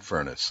Bryant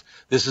furnace.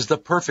 This is the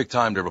perfect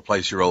time to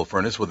replace your old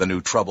furnace with a new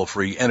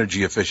trouble-free,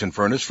 energy-efficient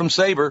furnace from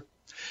Sabre.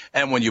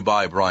 And when you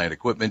buy Bryant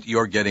equipment,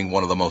 you're getting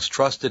one of the most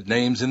trusted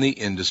names in the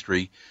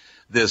industry.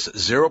 This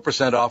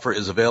 0% offer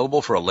is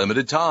available for a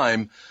limited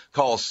time.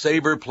 Call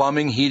Sabre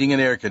Plumbing, Heating, and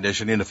Air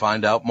Conditioning to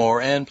find out more,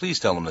 and please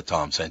tell them that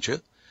Tom sent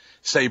you.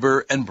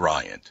 Sabre and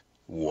Bryant,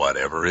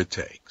 whatever it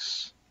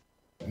takes.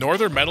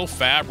 Northern Metal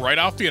Fab, right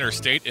off the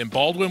interstate in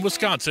Baldwin,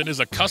 Wisconsin, is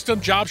a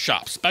custom job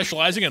shop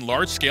specializing in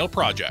large-scale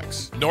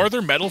projects.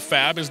 Northern Metal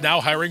Fab is now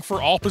hiring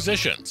for all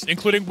positions,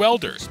 including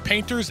welders,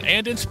 painters,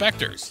 and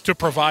inspectors, to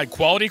provide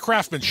quality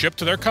craftsmanship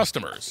to their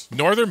customers.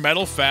 Northern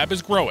Metal Fab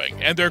is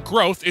growing, and their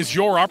growth is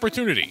your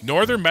opportunity.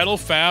 Northern Metal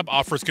Fab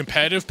offers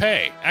competitive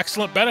pay,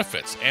 excellent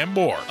benefits, and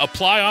more.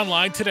 Apply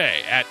online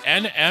today at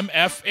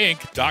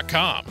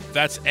nmfinc.com.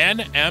 That's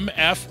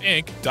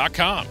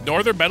nmfinc.com.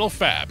 Northern Metal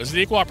Fab is an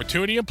equal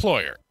opportunity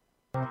employer.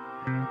 Boom,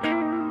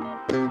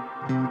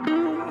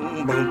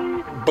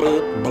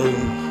 boom,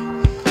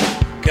 boom.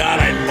 God,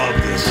 I love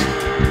this.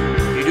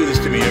 You do this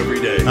to me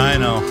every day. I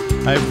know.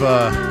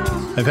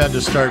 I've had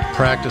to start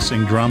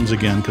practicing drums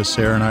again because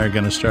Sarah and I are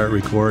going to start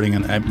recording.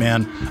 And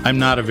I'm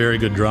not a very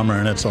good drummer,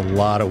 and it's a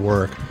lot of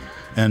work.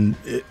 And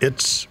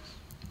it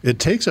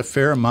takes a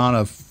fair amount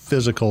of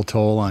physical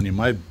toll on you.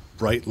 My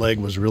right leg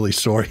was really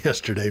sore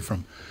yesterday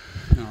from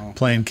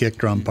playing kick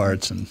drum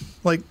parts, and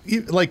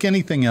like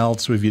anything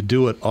else, if you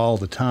do it all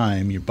the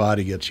time, your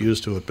body gets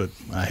used to it. But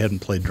I hadn't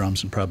played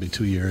drums in probably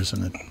 2 years,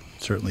 and it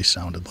certainly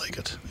sounded like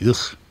it.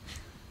 Ugh.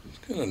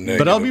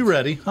 But I'll be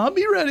ready. I'll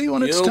be ready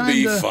when it's time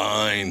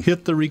to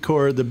hit the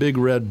record, the big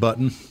red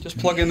button. Just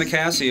plug in the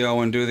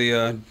Casio and do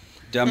the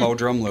demo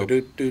drum loop.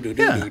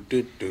 Yeah.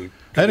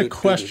 I had a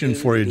question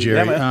for you,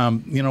 Jerry.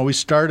 We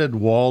started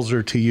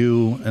Walser to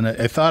You, and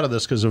I thought of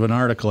this because of an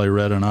article I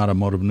read in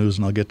Automotive News,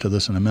 and I'll get to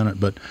this in a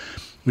minute. But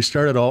we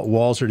started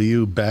Walser to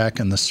You back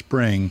in the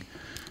spring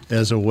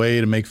as a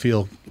way to make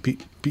people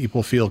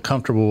feel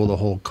comfortable with the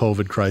whole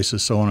COVID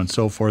crisis, so on and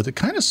so forth. It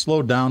kind of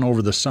slowed down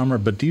over the summer,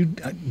 but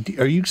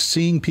are you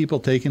seeing people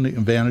taking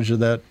advantage of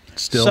that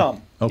still?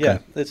 Some. Okay. Yeah,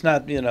 it's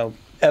not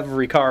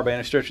every car by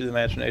any stretch of the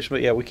imagination,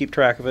 but yeah, we keep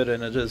track of it,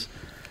 and it's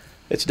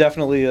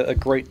definitely a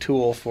great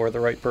tool for the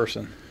right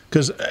person.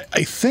 Because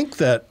I think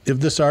that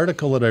if this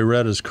article that I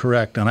read is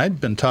correct, and I'd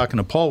been talking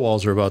to Paul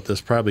Walser about this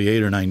probably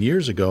 8 or 9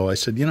 years ago, I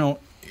said,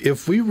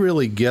 if we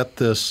really get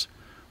this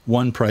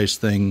one price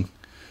thing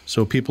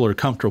so people are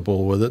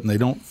comfortable with it and they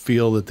don't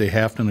feel that they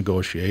have to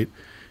negotiate,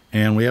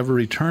 and we have a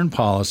return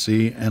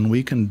policy and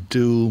we can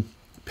do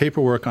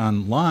paperwork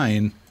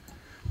online,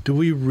 do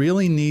we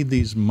really need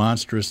these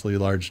monstrously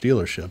large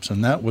dealerships?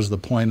 And that was the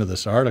point of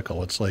this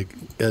article. It's like,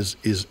 as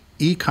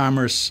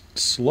e-commerce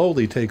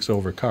slowly takes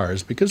over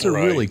cars because they're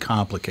really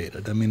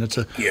complicated. I mean, it's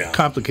a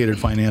complicated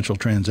financial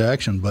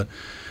transaction, but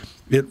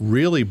it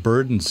really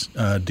burdens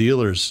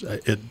dealers.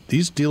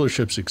 These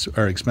dealerships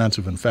are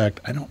expensive. In fact,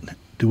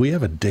 do we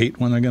have a date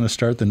when they're going to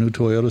start the new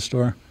Toyota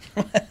store?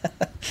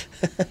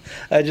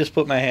 I just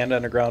put my hand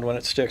underground when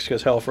it sticks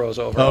because hell froze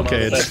over.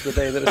 Okay, that's the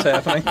day that it's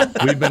happening.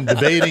 We've been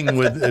debating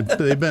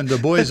the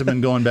boys have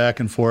been going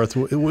back and forth.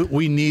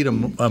 We need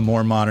a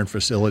more modern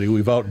facility.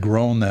 We've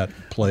outgrown that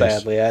place.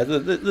 Badly, yeah.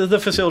 The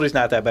facility's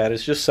not that bad.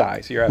 It's just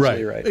size. You're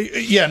absolutely right.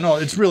 Yeah, no,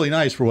 it's really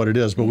nice for what it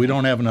is, but we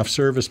don't have enough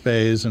service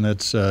bays, and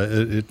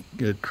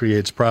it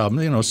creates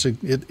problems.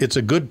 It's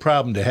a good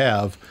problem to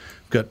have.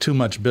 We've got too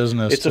much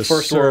business. It's a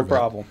first world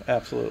problem.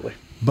 Absolutely.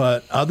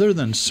 But other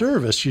than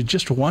service, you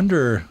just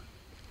wonder,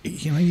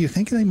 you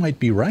think they might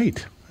be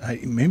right.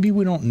 Maybe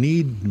we don't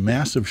need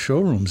massive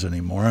showrooms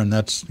anymore, and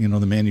that's, the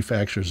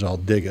manufacturers all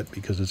dig it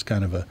because it's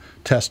kind of a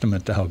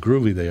testament to how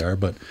groovy they are,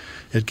 but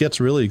it gets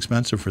really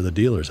expensive for the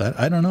dealers.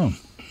 I don't know.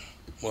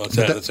 Well,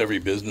 that's every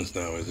business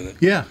now, isn't it?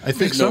 Yeah, I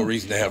think so. There's no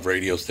reason to have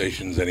radio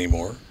stations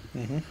anymore.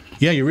 Mm-hmm.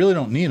 Yeah, you really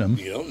don't need them.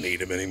 You don't need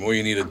them anymore.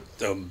 You need a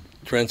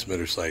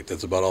transmitter site.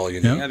 That's about all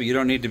you need. Yeah, but you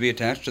don't need to be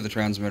attached to the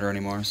transmitter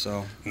anymore.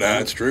 So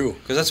that's true.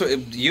 Because that's what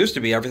it used to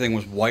be. Everything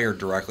was wired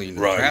directly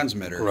into the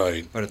transmitter.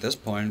 Right. But at this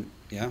point,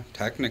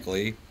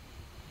 technically,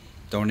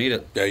 don't need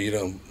it. Yeah, you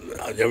don't.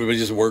 Everybody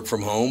just work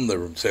from home.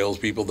 The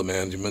salespeople, the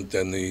management,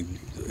 and the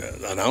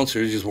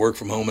announcers just work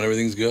from home, and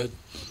everything's good.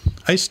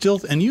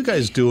 And you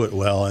guys do it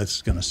well.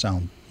 It's going to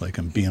sound like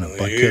I'm being a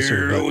butt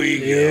kisser. Here we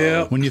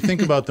go. When you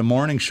think about the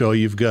morning show,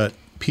 you've got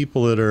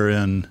people that are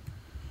in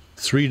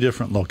 3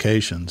 different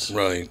locations.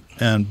 Right.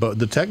 But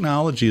the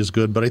technology is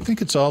good, but I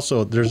think it's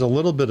also, there's a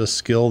little bit of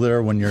skill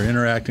there when you're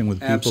interacting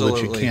with people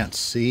that you can't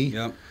see.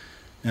 Yep.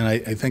 And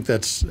I think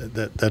that's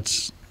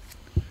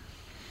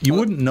you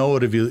wouldn't know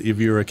it if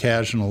you're a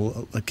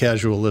casual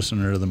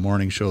listener to the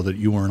morning show that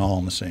you weren't all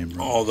in the same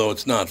room. Although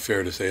it's not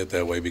fair to say it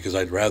that way because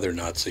I'd rather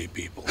not see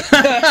people.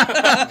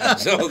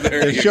 So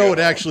the show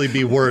would actually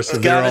be worse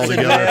if they're all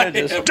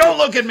together. Don't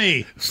look at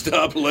me.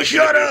 Stop looking.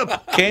 Shut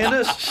up,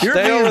 Candace. You're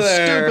being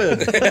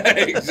stupid.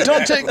 Exactly.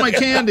 Don't take my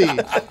candy.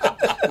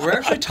 We're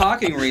actually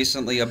talking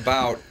recently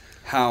about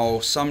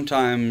how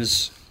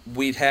sometimes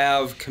we'd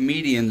have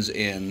comedians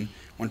in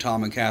when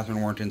Tom and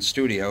Catherine weren't in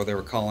studio. They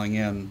were calling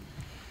in.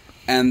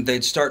 And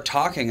they'd start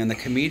talking, and the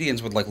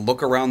comedians would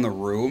look around the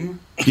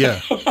room.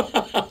 Yeah,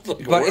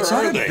 but it's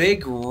not a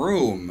big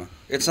room.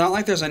 It's not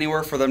like there's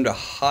anywhere for them to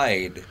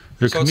hide.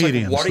 They're So it's like,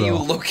 comedians. what are you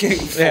though. looking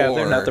for? Yeah,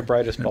 they're not the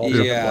brightest bulbs.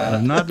 Yeah.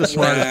 They're not the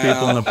smartest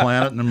people on the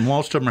planet, and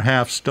most of them are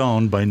half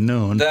stoned by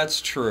noon.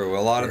 That's true.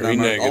 A lot of Very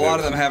them. A negative. lot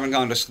of them haven't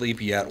gone to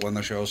sleep yet when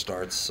the show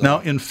starts. So. Now,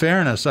 in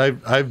fairness,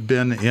 I've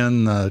been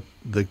in the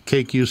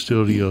KQ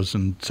studios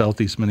in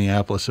southeast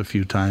Minneapolis a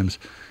few times.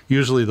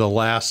 Usually the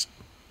last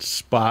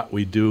spot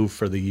we do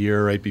for the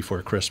year right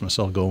before Christmas,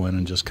 I'll go in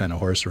and just kind of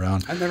horse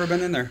around. I've never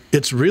been in there.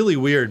 It's really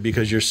weird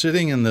because you're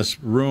sitting in this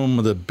room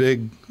with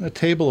a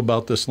table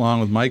about this long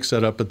with mics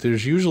set up, but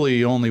there's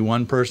usually only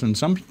one person.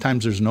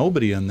 Sometimes there's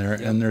nobody in there,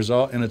 and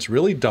it's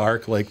really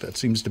dark. Like that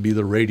seems to be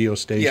the radio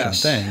station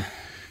thing.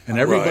 And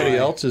everybody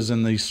else is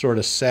in these sort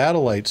of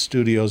satellite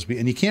studios,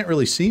 and you can't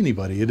really see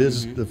anybody. It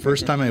is the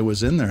first time I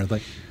was in there,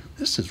 like,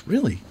 this is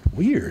really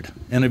weird.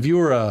 And if you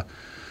were a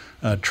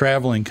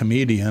traveling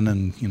comedian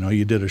and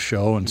you did a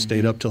show and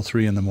stayed up till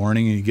 3 a.m. and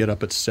you get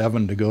up at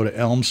 7 to go to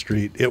Elm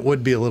Street, it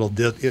would be a little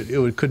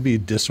it could be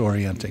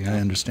disorienting. I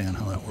understand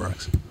how that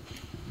works.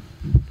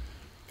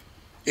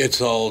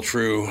 It's all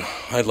true.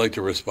 I'd like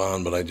to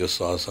respond, but I just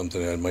saw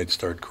something. I might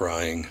start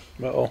crying.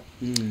 Uh-oh.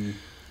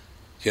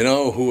 You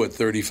know who at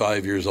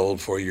 35 years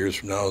old 4 years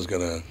from now is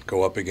going to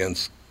go up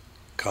against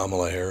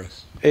Kamala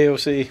Harris?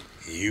 AOC.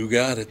 You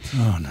got it.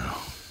 Oh no.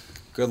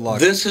 Good luck.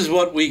 This is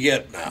what we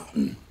get now.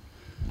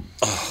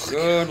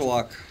 Good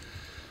luck.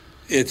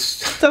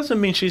 It doesn't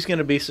mean she's going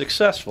to be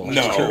successful.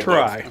 No, She can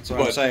try. That's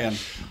what I'm saying.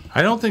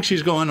 I don't think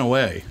she's going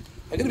away.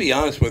 I'm going to be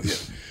honest with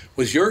you.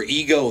 Was your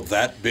ego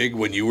that big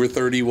when you were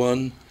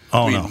 31?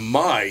 Oh, I mean, no.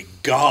 my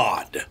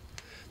God.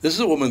 This is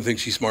a woman who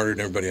thinks she's smarter than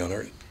everybody on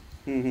earth.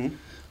 Mm-hmm.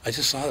 I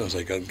just saw it. I was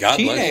like, God bless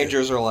you.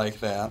 Teenagers are like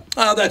that.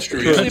 Oh, that's true.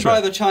 Usually That's by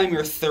right. the time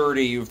you're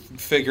 30, you've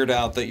figured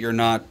out that you're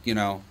not,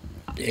 an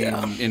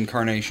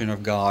incarnation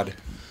of God.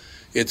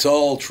 It's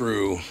all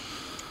true.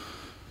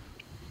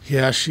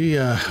 Yeah,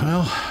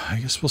 I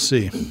guess we'll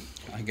see.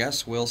 I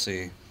guess we'll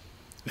see.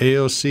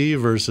 AOC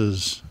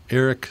versus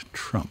Eric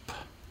Trump.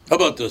 How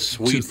about the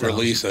sweet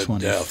release of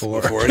death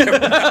 2024. before it ever...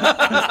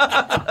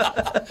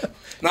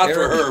 Not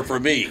for her, for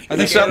me. I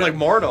think sound like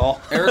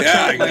Mordall. Eric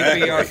Yeah, Trump might be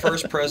exactly. our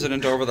first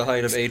president over the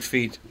height of 8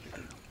 feet.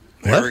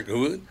 Eric,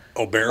 who?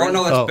 Oh, Barron? Oh,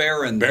 no, that's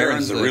Barron.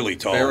 Barron's the really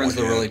tall Barron's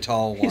one, the yeah. really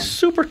tall one. He's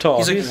super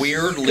tall. He's like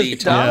weirdly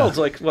because tall. Donald's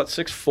like, what,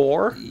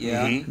 6'4"?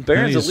 Yeah. Mm-hmm.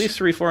 Barron's He's- at least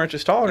 3-4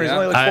 inches taller, and Yeah.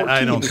 he's only like 14.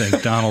 I don't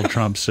think Donald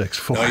Trump's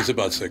 6'4". No, he's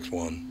about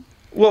 6'1".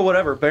 Well,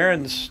 whatever.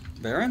 Barron's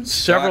Barron's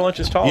several got-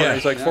 inches taller. Yeah.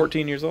 He's like Yeah.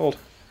 14 years old.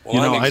 Well,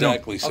 You know, I'm I don't-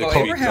 exactly 6 Although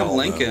feet Abraham tall now.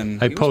 Lincoln,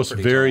 I he was post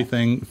pretty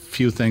tall.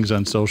 few things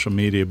on social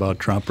media about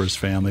Trump or his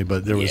family,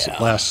 but there was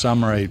last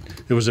summer,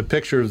 there was a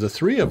picture of the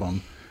three of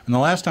them. And the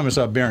last time I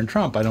saw Barron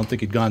Trump, I don't think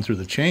he'd gone through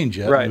the change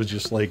yet. Right. It was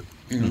just like,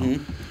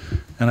 and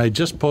I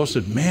just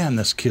posted, man,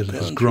 this kid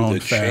has through grown the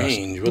fast.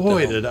 change. What the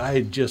Boy, hell? did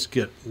I just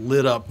get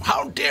lit up.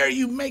 How dare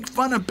you make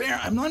fun of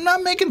Barron? I'm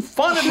not making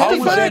fun of How him.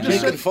 was that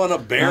making fun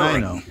of Barron? I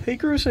know. He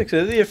grew 6.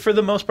 Yeah, for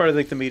the most part, I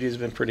think the media's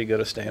been pretty good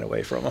at staying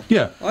away from him.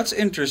 Yeah. Well, that's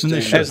interesting.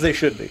 And they should. As they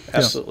should be.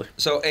 Absolutely.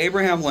 So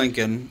Abraham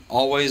Lincoln,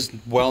 always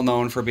well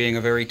known for being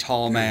a very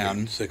tall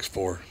man.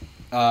 6'4".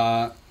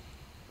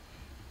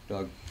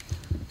 Doug.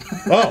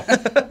 Oh,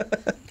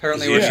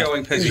 Apparently, we're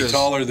showing pictures. He's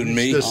taller than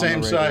me. the on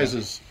same the radio. size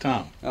as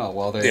Tom. Oh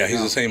well, there Yeah, you he's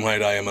go. the same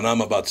height I am, and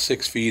I'm about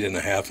 6 feet and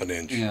a half an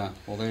inch. Yeah,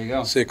 well, there you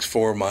go.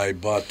 6'4", my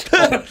butt.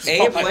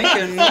 Abe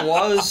Lincoln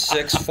was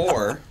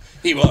 6'4".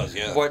 He was,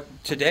 yeah. But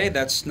today,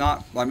 that's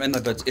not. I mean,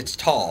 it's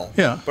tall.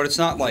 Yeah. But it's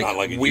not like, Not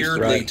like it used to be.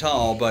 weirdly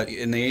tall. But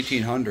in the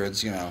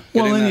 1800s, Well,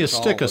 getting then that you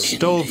tall stick a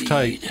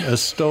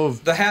was-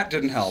 stove The hat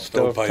didn't help.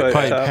 Stovepipe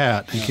pipe top.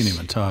 hat. He can't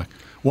even talk.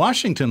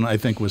 Washington, I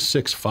think, was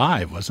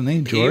 6'5", wasn't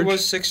he, George? He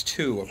was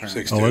 6'2",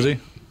 apparently. 6'2". Oh, was he?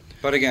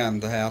 But again,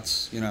 the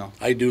hats,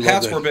 I do love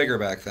hats that. were bigger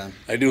back then.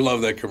 I do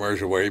love that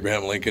commercial where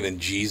Abraham Lincoln and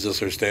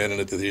Jesus are standing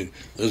at the theater.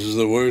 This is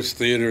the worst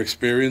theater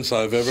experience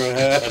I've ever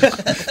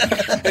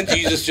had. And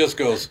Jesus just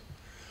goes.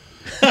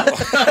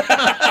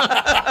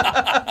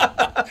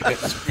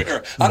 It's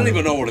fair. I don't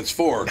even know what it's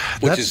for,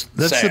 which is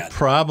That's sad. the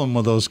problem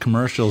with those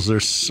commercials. They're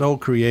so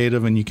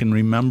creative, and you can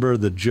remember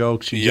the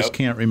jokes. You just Yep.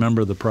 can't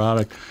remember the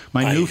product.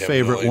 My I new have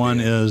favorite no one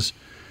idea. is,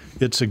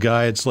 it's a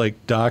guy. It's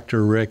like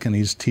Dr. Rick, and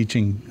he's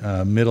teaching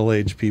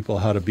middle-aged people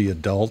how to be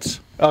adults.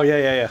 Oh,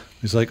 yeah.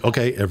 He's like,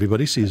 okay,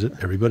 everybody sees it.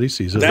 Everybody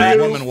sees it. That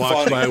A is woman walks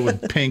funny. by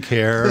with pink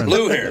hair. And,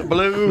 Blue hair.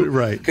 Blue.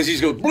 Right. Because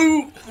he's going,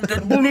 blue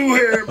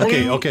hair,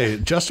 blue. Okay.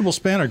 Adjustable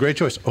spanner, great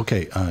choice.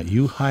 Okay,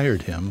 you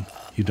hired him.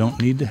 You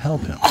don't need to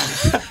help him.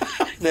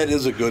 That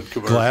is a good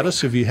commercial.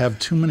 Gladys, if you have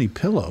too many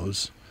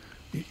pillows,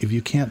 if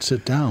you can't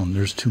sit down,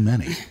 there's too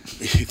many.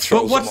 He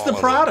throws But what's them the all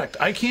in product?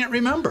 I can't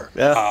remember.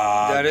 Yeah.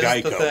 That is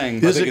Geico. the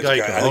thing. I Is think it it's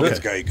Geico? I think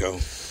Okay. it's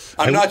Geico.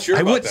 I'm not sure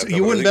I about would, that. you though, but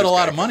I wouldn't think bet a it's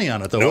lot of Geico. money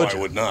on it, though, No, would I you?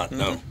 would not.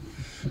 No,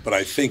 but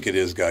I think it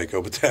is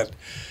Geico. But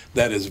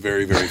that is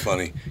very, very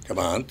funny. Come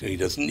on, he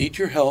doesn't need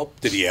your help.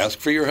 Did he ask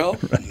for your help?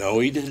 No,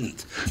 he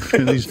didn't.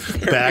 And he's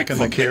back in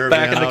the caravan.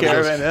 Back in the out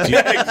there. caravan,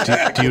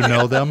 yeah. Do you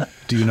know them?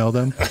 Do you know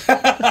them?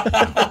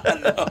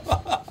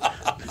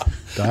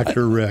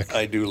 Dr. Rick.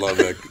 I do love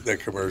that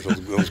commercial.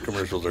 Those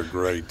commercials are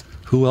great.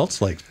 Who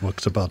else likes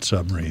books about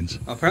submarines?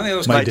 Apparently, it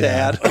was My my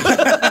dad.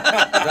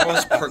 That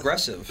was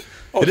progressive.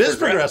 It is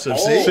progressive.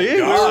 See? See?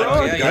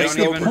 Yeah, That's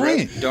you the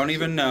point. don't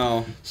even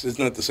know. Isn't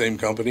that the same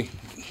company?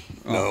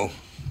 No.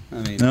 I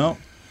mean, No,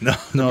 they're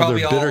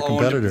probably all bitter owned-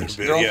 competitors.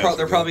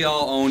 They're probably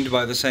all owned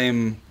by the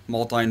same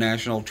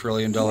multinational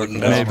trillion-dollar Maybe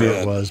Maybe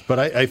conglomerate. it was, but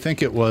I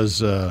think it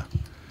was,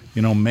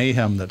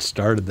 Mayhem that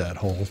started that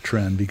whole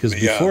trend because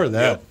before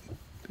that,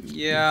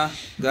 Yeah,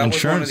 that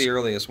was one of the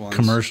earliest ones.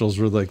 commercials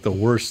were like the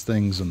worst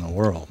things in the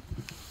world.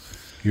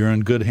 You're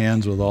in good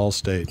hands with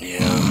Allstate.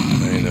 Yeah,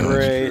 I know.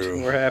 Great. It's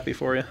true. We're happy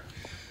for you.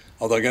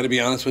 Although I got to be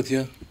honest with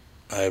you,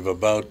 I've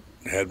about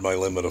had my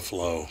limit of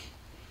flow.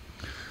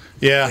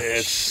 Yeah,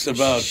 It's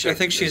about. I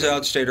think she's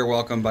outstayed her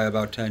welcome by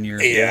about 10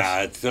 years.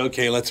 Yeah, it's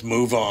okay. Let's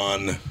move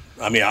on.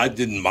 I mean, I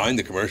didn't mind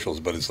the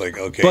commercials, but it's like,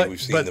 okay, But-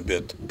 we've seen but the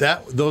bit.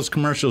 those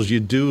commercials, you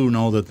do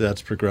know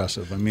that's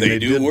progressive. I mean, They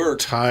do did work.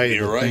 tie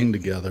You're the right. thing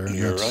together. And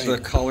You're that's- right.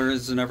 The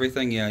colors and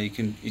everything, yeah,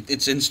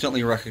 it's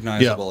instantly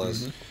recognizable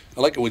as. I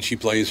like it when she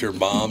plays her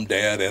mom,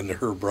 dad, and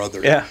her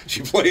brother. Yeah.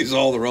 She plays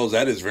all the roles.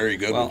 That is very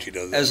good Well, when she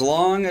does that. as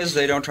long as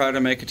they don't try to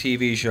make a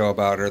TV show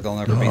about her, they'll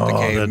never beat the Oh,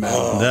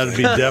 caveman. that'd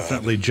be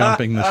definitely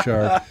jumping the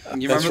shark.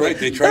 You That's remember right.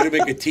 They tried to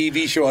make a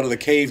TV show out of the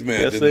caveman.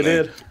 Yes, didn't they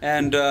did.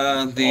 And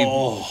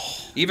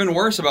even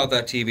worse about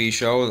that TV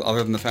show,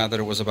 other than the fact that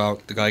it was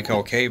about the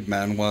Geico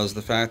cavemen, was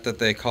the fact that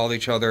they called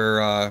each other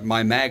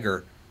my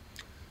Magger.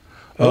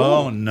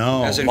 Oh,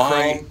 no. As in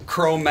my-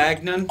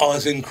 Cro-Magnon. Oh,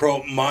 as in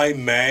my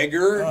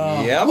Magger?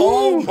 Yep.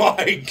 Oh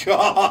my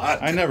God!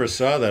 I never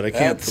saw that. I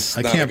That's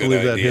can't not a good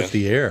believe that idea. hit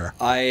the air.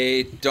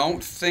 I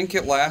don't think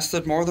it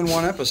lasted more than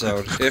one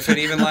episode, if it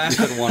even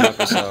lasted one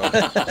episode.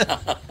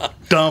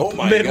 Dump. Oh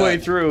my Midway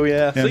God. through,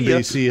 yeah. See ya.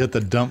 NBC hit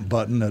the dump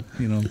button at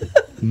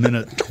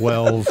minute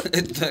 12.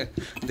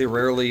 The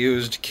rarely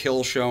used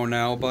kill show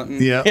now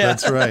button. Yeah,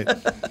 that's right.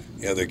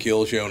 Yeah, the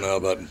kill show now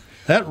button.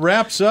 That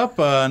wraps up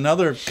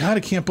another. God, I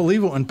can't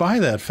believe it went by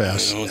that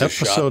fast. I know, it just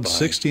shot Episode by.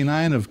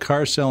 69 of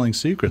Car Selling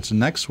Secrets.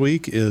 Next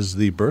week is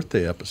the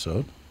birthday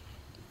episode.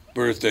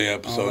 Birthday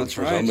episode that's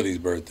for right. somebody's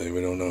birthday.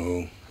 We don't know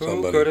who. Who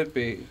Somebody. could it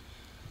be?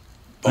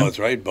 Oh, that's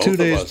right. Both 2 of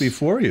days us.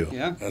 before you.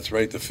 Yeah. That's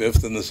right. The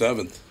 5th and the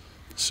 7th.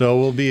 So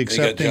we'll be got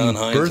accepting John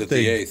Hines at the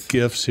birthday 8th.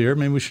 gifts here.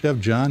 Maybe we should have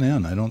John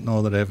in. I don't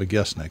know that I have a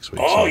guest next week.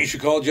 Oh, so. you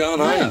should call John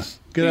Hines.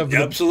 Could have the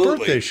Absolutely.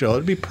 birthday show.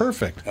 It'd be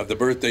perfect. Have the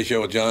birthday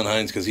show with John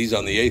Hines because he's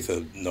on the 8th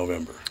of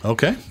November.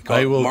 Okay.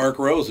 Call Mark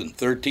Rosen,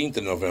 13th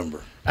of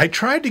November. I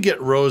tried to get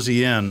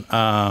Rosie in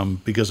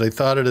because I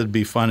thought it'd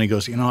be fun. He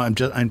goes,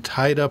 I'm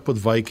tied up with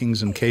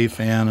Vikings and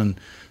K-Fan and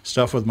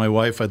stuff with my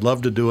wife. I'd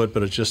love to do it,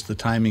 but it's just the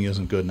timing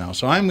isn't good now.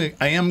 So I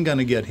am going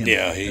to get him.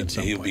 Yeah, in at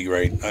some he'll point. be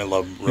great. I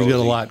love Rosie. He's got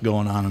a lot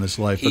going on in his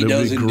life, He but it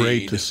would does be great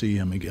indeed. to see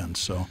him again.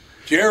 So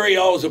Jerry,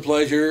 always a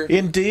pleasure.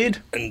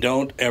 Indeed. And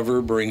don't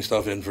ever bring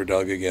stuff in for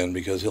Doug again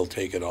because he'll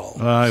take it all.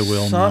 I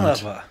will Son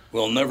not. of a.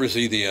 We'll never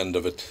see the end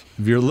of it.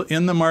 If you're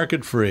in the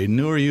market for a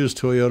new or used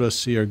Toyota,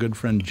 see our good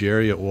friend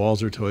Jerry at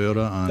Walzer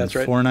Toyota on That's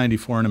right.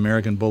 494 and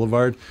American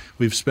Boulevard.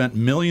 We've spent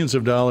millions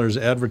of dollars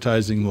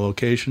advertising the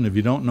location. If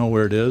you don't know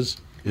where it is,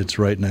 it's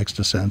right next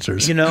to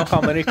Sensors. You know how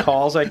many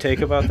calls I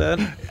take about that?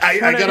 I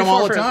get them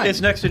all the time.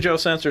 It's next to Joe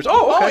Sensors.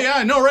 Oh, okay. Oh, yeah,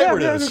 I know right where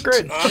it is.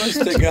 Great.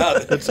 Honest to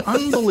God. It's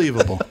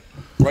unbelievable.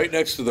 Right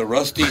next to the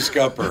Rusty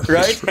Scupper.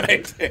 Right? It's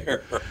right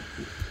there.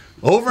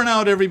 Over and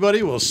out,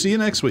 everybody. We'll see you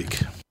next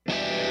week.